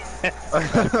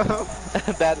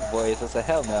 That voice. I said,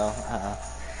 hell no.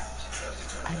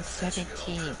 I'm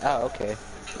 17. Oh, okay.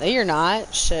 No, you're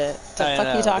not. Shit. What the fuck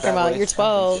are you talking about? You're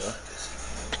 12.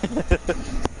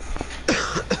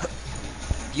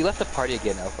 You left the party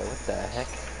again, Alpha. What the heck?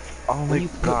 Oh my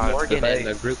god. Morgan in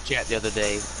the group chat the other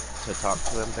day to talk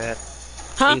to him,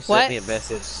 Beth. Huh? He sent me a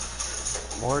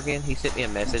message. Morgan, he sent me a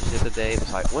message the other day. It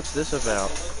was like, "What's this about?"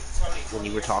 When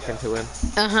you were talking to him.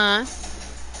 Uh-huh.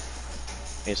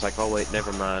 He's like, "Oh wait,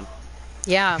 never mind."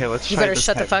 Yeah. Okay, let's you try better this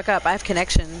shut the time. fuck up. I have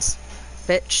connections.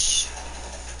 Bitch.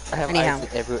 I have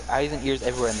eyes and ears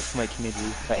everywhere in the Smite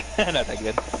community. Like, not that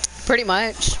good. Pretty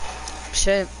much.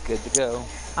 Shit. Good to go.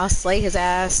 I'll slay his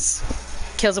ass.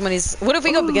 Kills him when he's... What if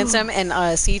we go up against him and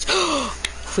Siege?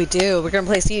 If we do, we're gonna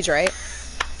play Siege, right?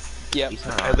 Yep.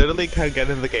 I literally can't get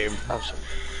in the game. Oh shit.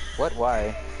 What?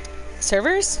 Why?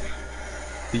 Servers?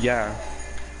 Yeah.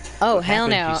 Oh, What hell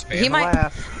happened? no. You spam He a might...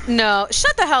 laugh. No,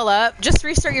 shut the hell up. Just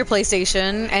restart your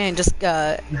PlayStation and just,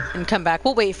 and come back.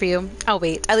 We'll wait for you. I'll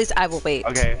wait. At least I will wait.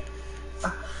 Okay.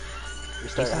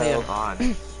 Restart He's not even hell.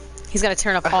 on. He's gotta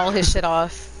turn up all his shit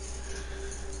off.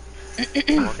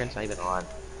 Morgan's not even on.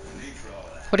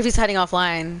 What if he's hiding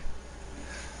offline?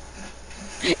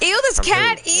 Ew, this From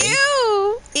cat! who?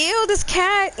 Ew! Ew, this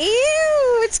cat!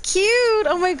 Ew! It's cute!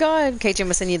 Oh my god. Okay, Jim,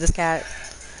 I'm sending you this cat.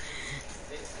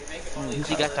 Who's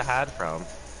he got to hide from?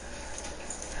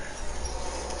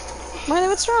 Marley,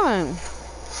 what's wrong?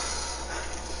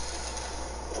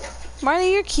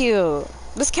 Marley, you're cute.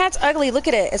 This cat's ugly. Look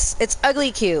at it. It's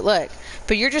ugly cute. Look.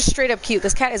 But you're just straight up cute.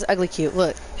 This cat is ugly cute.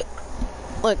 Look.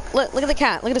 Look at the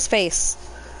cat. Look at his face.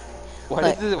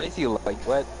 Why does he look like?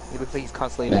 What? He looks like he's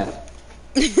constantly mad.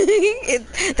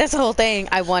 That's the whole thing.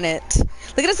 I want it.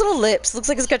 Look at his little lips. Looks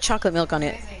like it's got chocolate milk on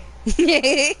it.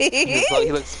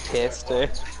 He looks pissed. Like,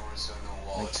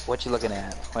 what you looking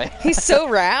at? He's so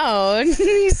round.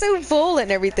 He's so full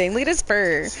and everything. Look at his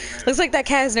fur. Looks like that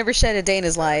cat has never shed a day in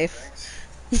his life.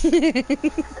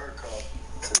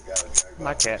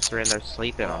 My cats are in there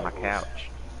sleeping on my couch.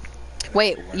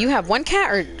 Wait, you have one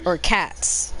cat or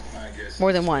cats?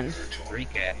 More than one? 3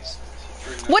 cats.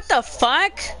 What the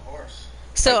fuck?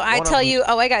 So Like, I one tell of them- you,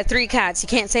 oh, I got 3 cats. You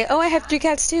can't say, oh, I have 3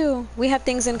 cats too. We have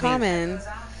things in common.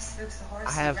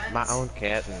 I have my own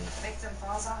cat, and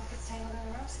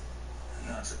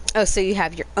Oh, so you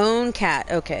have your own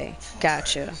cat. Okay,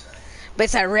 gotcha. But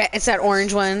it's that it's that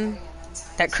orange one,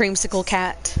 that creamsicle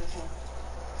cat.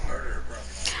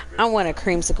 I want a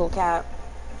creamsicle cat.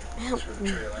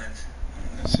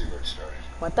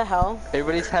 What the hell?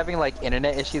 Everybody's having like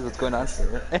internet issues. What's going on,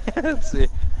 sir? Let's see.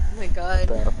 Oh my god.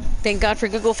 So, Thank God for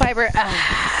Google Fiber.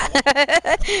 Ah.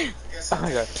 oh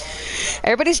my god.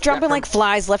 Everybody's jumping like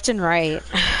flies left and right.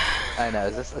 I know.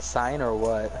 Is this a sign or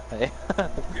what?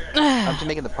 I'm just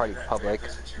making the party public.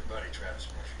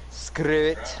 Screw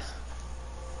it.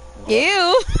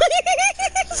 Ew.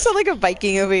 Sound like a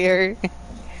Viking over here.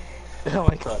 Oh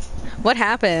my god. What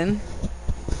happened?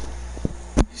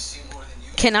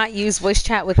 Cannot use voice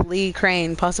chat with Lee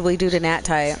Crane, possibly due to Nat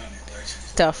type.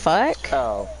 The fuck?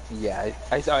 Oh yeah.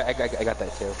 I got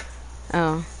that too.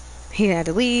 Oh. He had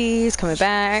to leave, he's coming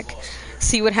back.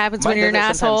 See what happens when Mine you're an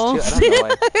does that asshole. sometimes, too. I don't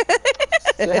know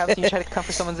why. What happens when you try to come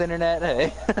for someone's internet?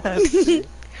 Hey.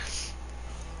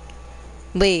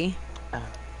 Lee.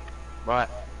 what?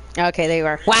 Okay, there you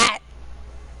are. What?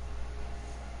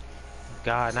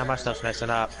 God, now my stuff's messing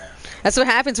up. That's what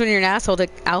happens when you're an asshole to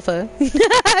Alpha.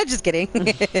 Just kidding.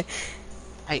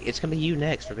 Hey, it's gonna be you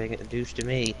next for being a douche to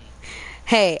me.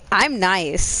 Hey, I'm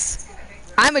nice.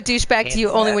 I'm a douchebag to you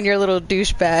Cancel only that. when you're a little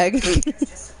douchebag.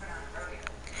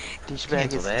 Douchebag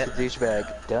Cancel is that. a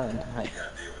douchebag. Done.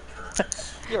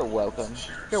 You're welcome.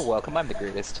 You're welcome. I'm the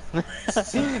greatest.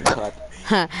 God.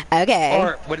 Huh, okay.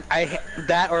 Or when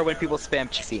or when people spam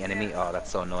the enemy. Oh,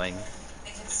 that's so annoying.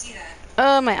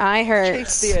 Oh, my eye Chase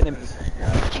hurts. the enemy.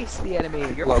 Chase the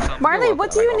enemy. You're welcome. Marley, You're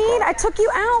what do welcome. you need? I took you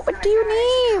out. What do you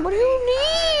need? What do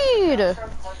you need?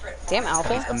 Damn,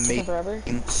 Alpha. It's taking forever.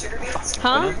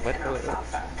 Huh?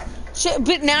 What? Shit,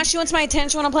 but now she wants my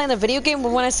attention when I'm playing the video game,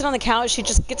 but when I sit on the couch, she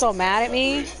just gets all mad at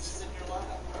me.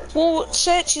 Well,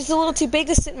 shit, she's a little too big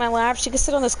to sit in my lap. She could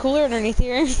sit on this cooler underneath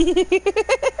here.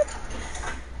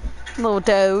 Little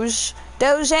Doge.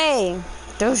 Doge.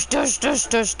 Doge, Doge, Doge,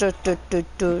 Doge, Doge, Doge,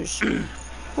 Doge.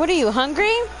 What are you,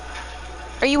 hungry?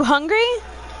 Are you hungry?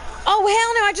 Oh,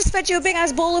 hell no, I just fed you a big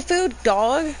ass bowl of food,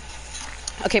 dog.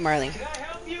 Okay, Marley.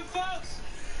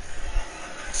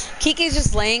 Kiki's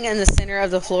just laying in the center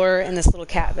of the floor in this little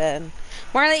cat bed.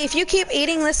 Marley, if you keep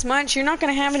eating this much, you're not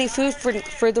going to have any food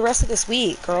for the rest of this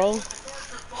week, girl.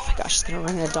 Oh my gosh, she's going to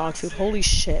run out of dog food. Holy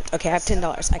shit. Okay, I have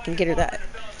 $10. I can get her that.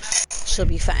 She'll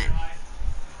be fine.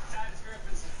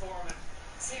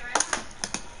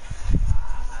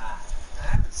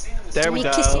 There we Me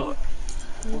kiss go.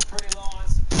 you.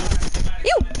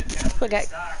 Ew! Okay.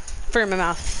 Fur in my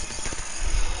mouth.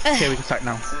 Okay, we can start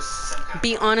now.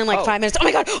 Be on in like 5 minutes. Oh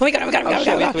my god! Oh my god! Oh my god! Oh my god! Oh,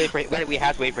 shit, Oh we my have god. to wait for we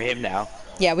have to wait for him now.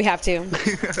 Yeah, we have to. We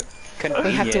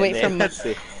have to wait for Let's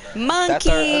see.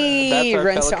 Monkey! That's our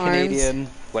Runs to fellow arms. Canadian.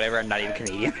 Whatever, I'm not even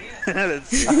Canadian.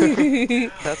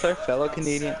 That's our fellow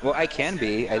Canadian. Well, I can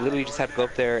be. I literally just have to go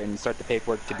up there and start the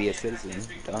paperwork to be a citizen.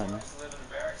 Done.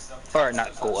 Or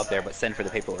not go up there, but send for the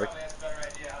paperwork.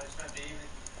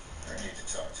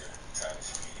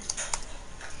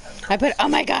 I put, oh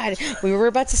my god, we were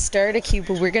about to start a queue,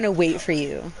 but we're gonna wait for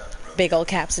you. Big old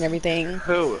caps and everything.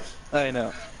 Who? I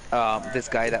know. This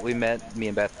guy that we met, me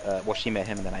and Beth, well, she met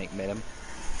him and then I met him.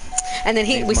 And then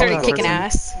we started Multiple kicking person.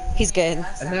 ass. He's good.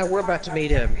 And now we're about to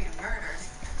meet him.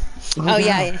 Oh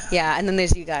yeah, yeah. And then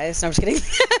there's you guys. No, I'm just kidding.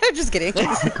 I'm just kidding.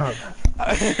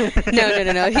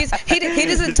 No. He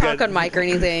doesn't talk on mic or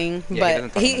anything, Yeah, he but doesn't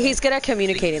talk on mic. he's good at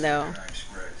communicating though.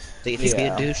 See, if you be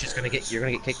Yeah. a douche, you're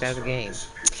gonna get kicked out of the game.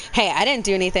 Hey, I didn't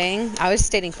do anything. I was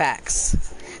stating facts.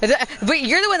 But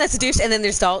you're the one that's a douche, and then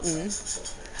there's Dalton.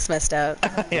 It's messed up.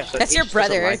 Yeah, That's your He doesn't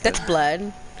brother. like That's it.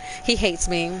 blood. He hates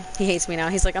me. He hates me now.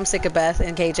 He's like, I'm sick of Beth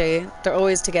and KJ. They're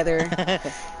always together.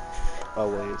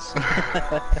 always.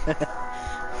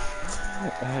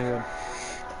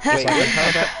 Wait, how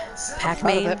about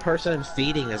Pac-Man. that person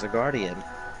feeding as a guardian?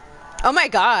 Oh my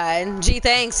god. Gee,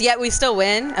 thanks. Yet we still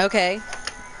win. Okay.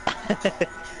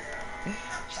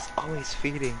 She's always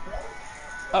feeding.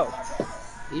 Oh.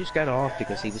 He just got off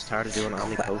because he was tired of doing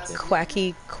omnipotent.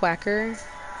 Quacky quacker.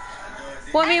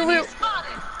 Well, I mean, we're...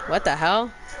 What the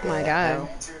hell? Oh my god.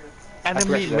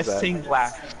 Enemy forgot that. missing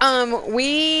left.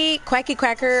 Quacky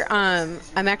quacker, I'm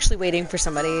actually waiting for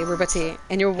somebody. We're about to...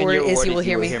 And your And reward your is reward you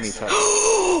will hear me. talk.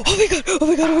 Oh my god! Oh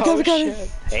my god! Oh my god! Oh my god!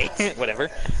 Hey, whatever.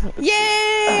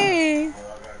 Yay!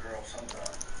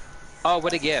 Oh,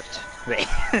 what a gift.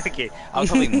 Okay, I was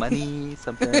hoping money,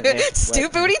 something.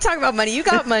 Stupid. What are you talking about? Money? You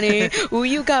got money. Ooh,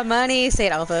 you got money. Say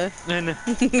it, Alpha.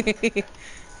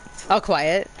 All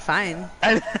quiet. Fine.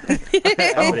 Oh,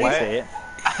 what? say it.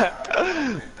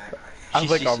 I'm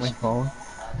like on my phone.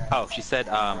 Oh, she said,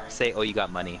 say, oh, you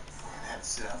got money.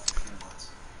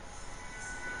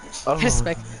 Oh.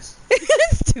 Respect.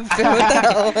 Stupid.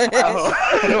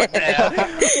 What the hell?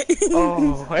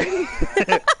 Oh.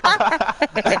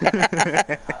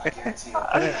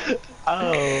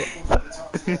 Oh.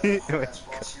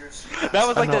 That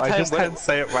was like No, that I time just when... can't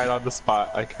say it right on the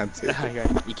spot. I can't say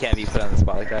it. You can't be put on the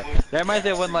spot like that. That reminds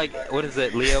me of when, like, what is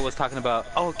it? Leo was talking about,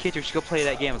 oh, kids, you should go play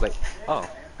that game. I was like, oh.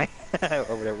 Or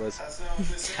whatever it was.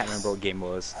 Can't remember what game it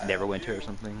was. Neverwinter or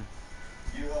something.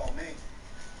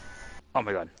 Oh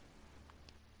my god.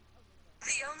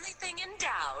 The only thing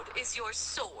endowed is your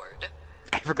sword.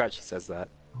 I forgot she says that.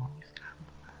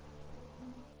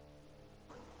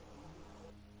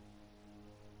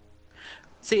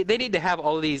 See, they need to have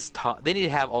all these. They need to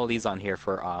have all these on here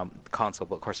for console,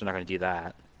 but of course they're not going to do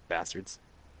that, bastards.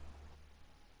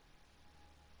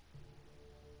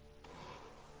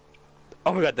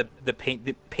 Oh my god, the paint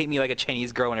me like a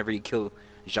Chinese girl whenever you kill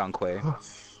Zhang Kui.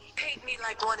 Paint me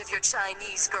like one of your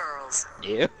Chinese girls.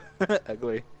 Yeah,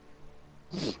 ugly.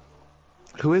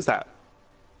 Who is that?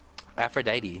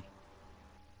 Aphrodite.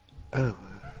 Oh.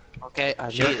 Okay, I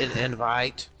need an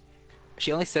invite.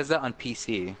 She only says that on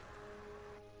PC.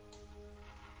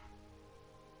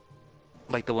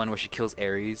 Like the one where she kills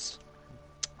Ares.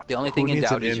 The only thing Who needs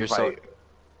endowed an is your sword. invite?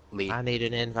 Lee. I need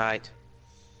an invite.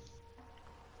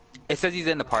 It says he's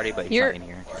in the party, but he's You're- not in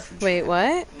here. Wait,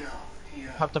 what?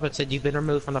 Popped up and said you've been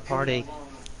removed from the party.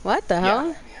 What the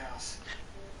hell?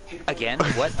 Again?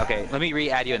 What? Okay, let me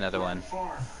re-add you another one.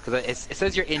 Because it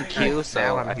says you're in queue, so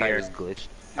Now I'm I thought it here. was glitched.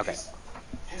 Okay.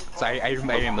 So I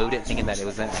removed it thinking that it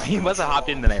was he must have hopped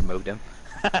in and then I removed him.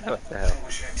 What the hell?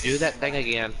 Do that thing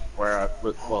again. Where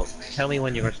well, tell me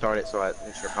when you're gonna start it so I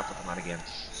make sure it pops up on mine again.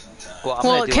 Well, I'm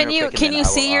Well, gonna do can it real you quick and then I will,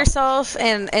 see yourself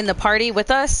in the party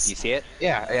with us? You see it?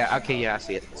 Yeah. Okay, yeah, I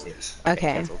see it. Okay.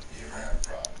 Canceled.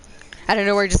 I don't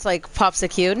know where it just like pops a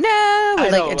cue. No, or,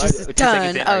 like it's just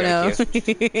done. Like, oh no.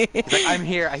 He's like, I'm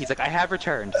here. He's like, I have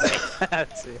returned.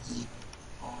 That's it.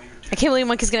 I can't believe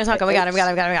Monkey's gonna talk. Oh my god, oh my god,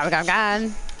 oh my god, oh my god, oh my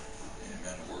god.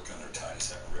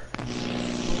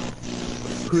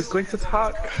 Who's going to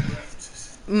talk?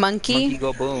 Monkey. Monkey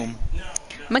go boom.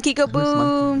 Monkey go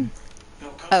boom.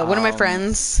 Oh, one of my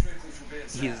friends.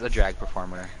 He's a drag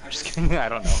performer. I'm just kidding. I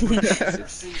don't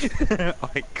know. Oh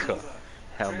my god.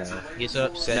 Hell no. He's an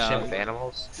obsession No. with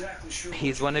animals.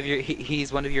 He's one of your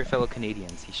he's one of your fellow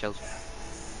Canadians. He shows me.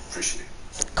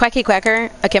 Quacky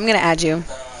Quacker. Okay, I'm gonna add you.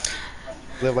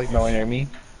 Live like nowhere near me.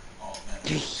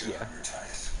 Yeah.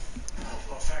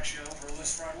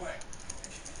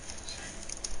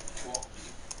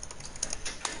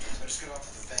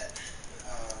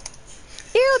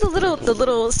 Ew, the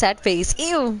little sad face.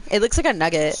 Ew, it looks like a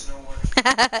nugget.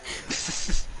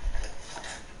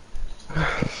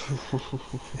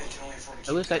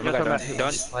 It looks like Oh my God, nothing about don't- who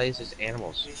don't- plays as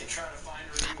animals.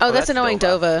 Oh, that's that's annoying,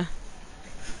 Dova.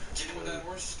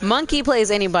 Dova. Monkey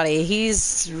plays anybody.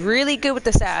 He's really good with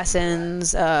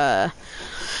assassins. Hey,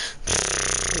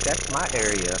 that's my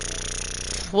area.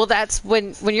 Well, that's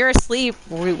when you're asleep,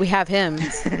 we have him.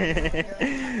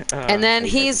 And then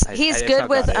he's good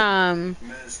with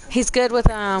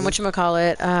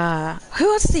whatchamacallit.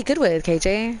 Who else is he good with,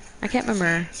 KJ? I can't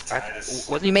remember.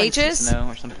 Wasn't he Mages? Snow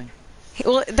or something?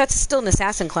 Well, that's still an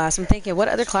assassin class. I'm thinking, what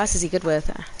other class is he good with?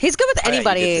 He's good with Oh, yeah, he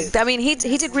anybody. did. I mean, he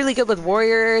did really good with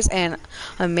warriors and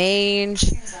a mage.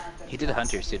 He did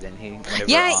Hunter too, didn't he? Whenever,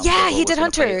 Yeah, Dova he was did gonna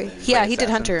Hunter. play Yeah, he did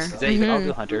Hunter. assassins. Is that even- I'll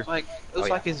do Mhm. Hunter. It was Oh,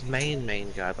 yeah. like his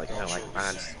main god, like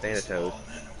mine's Thanatos.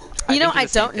 You know, think I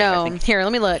it's the same don't thing. I know. think Here,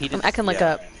 let me look. he just- I can look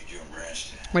yeah. up.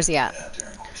 Where's he at?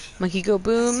 Monkey go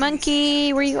boom.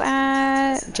 Monkey, where you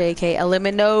at? JK,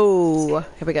 elimino.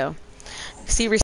 Here we go. See